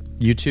YouTube, right?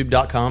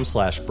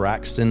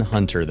 YouTube.com/Braxton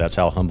Hunter. That's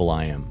how humble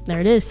I am.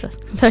 There it is.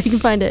 So you can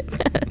find it.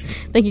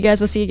 Thank you, guys.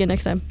 We'll see you again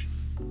next time.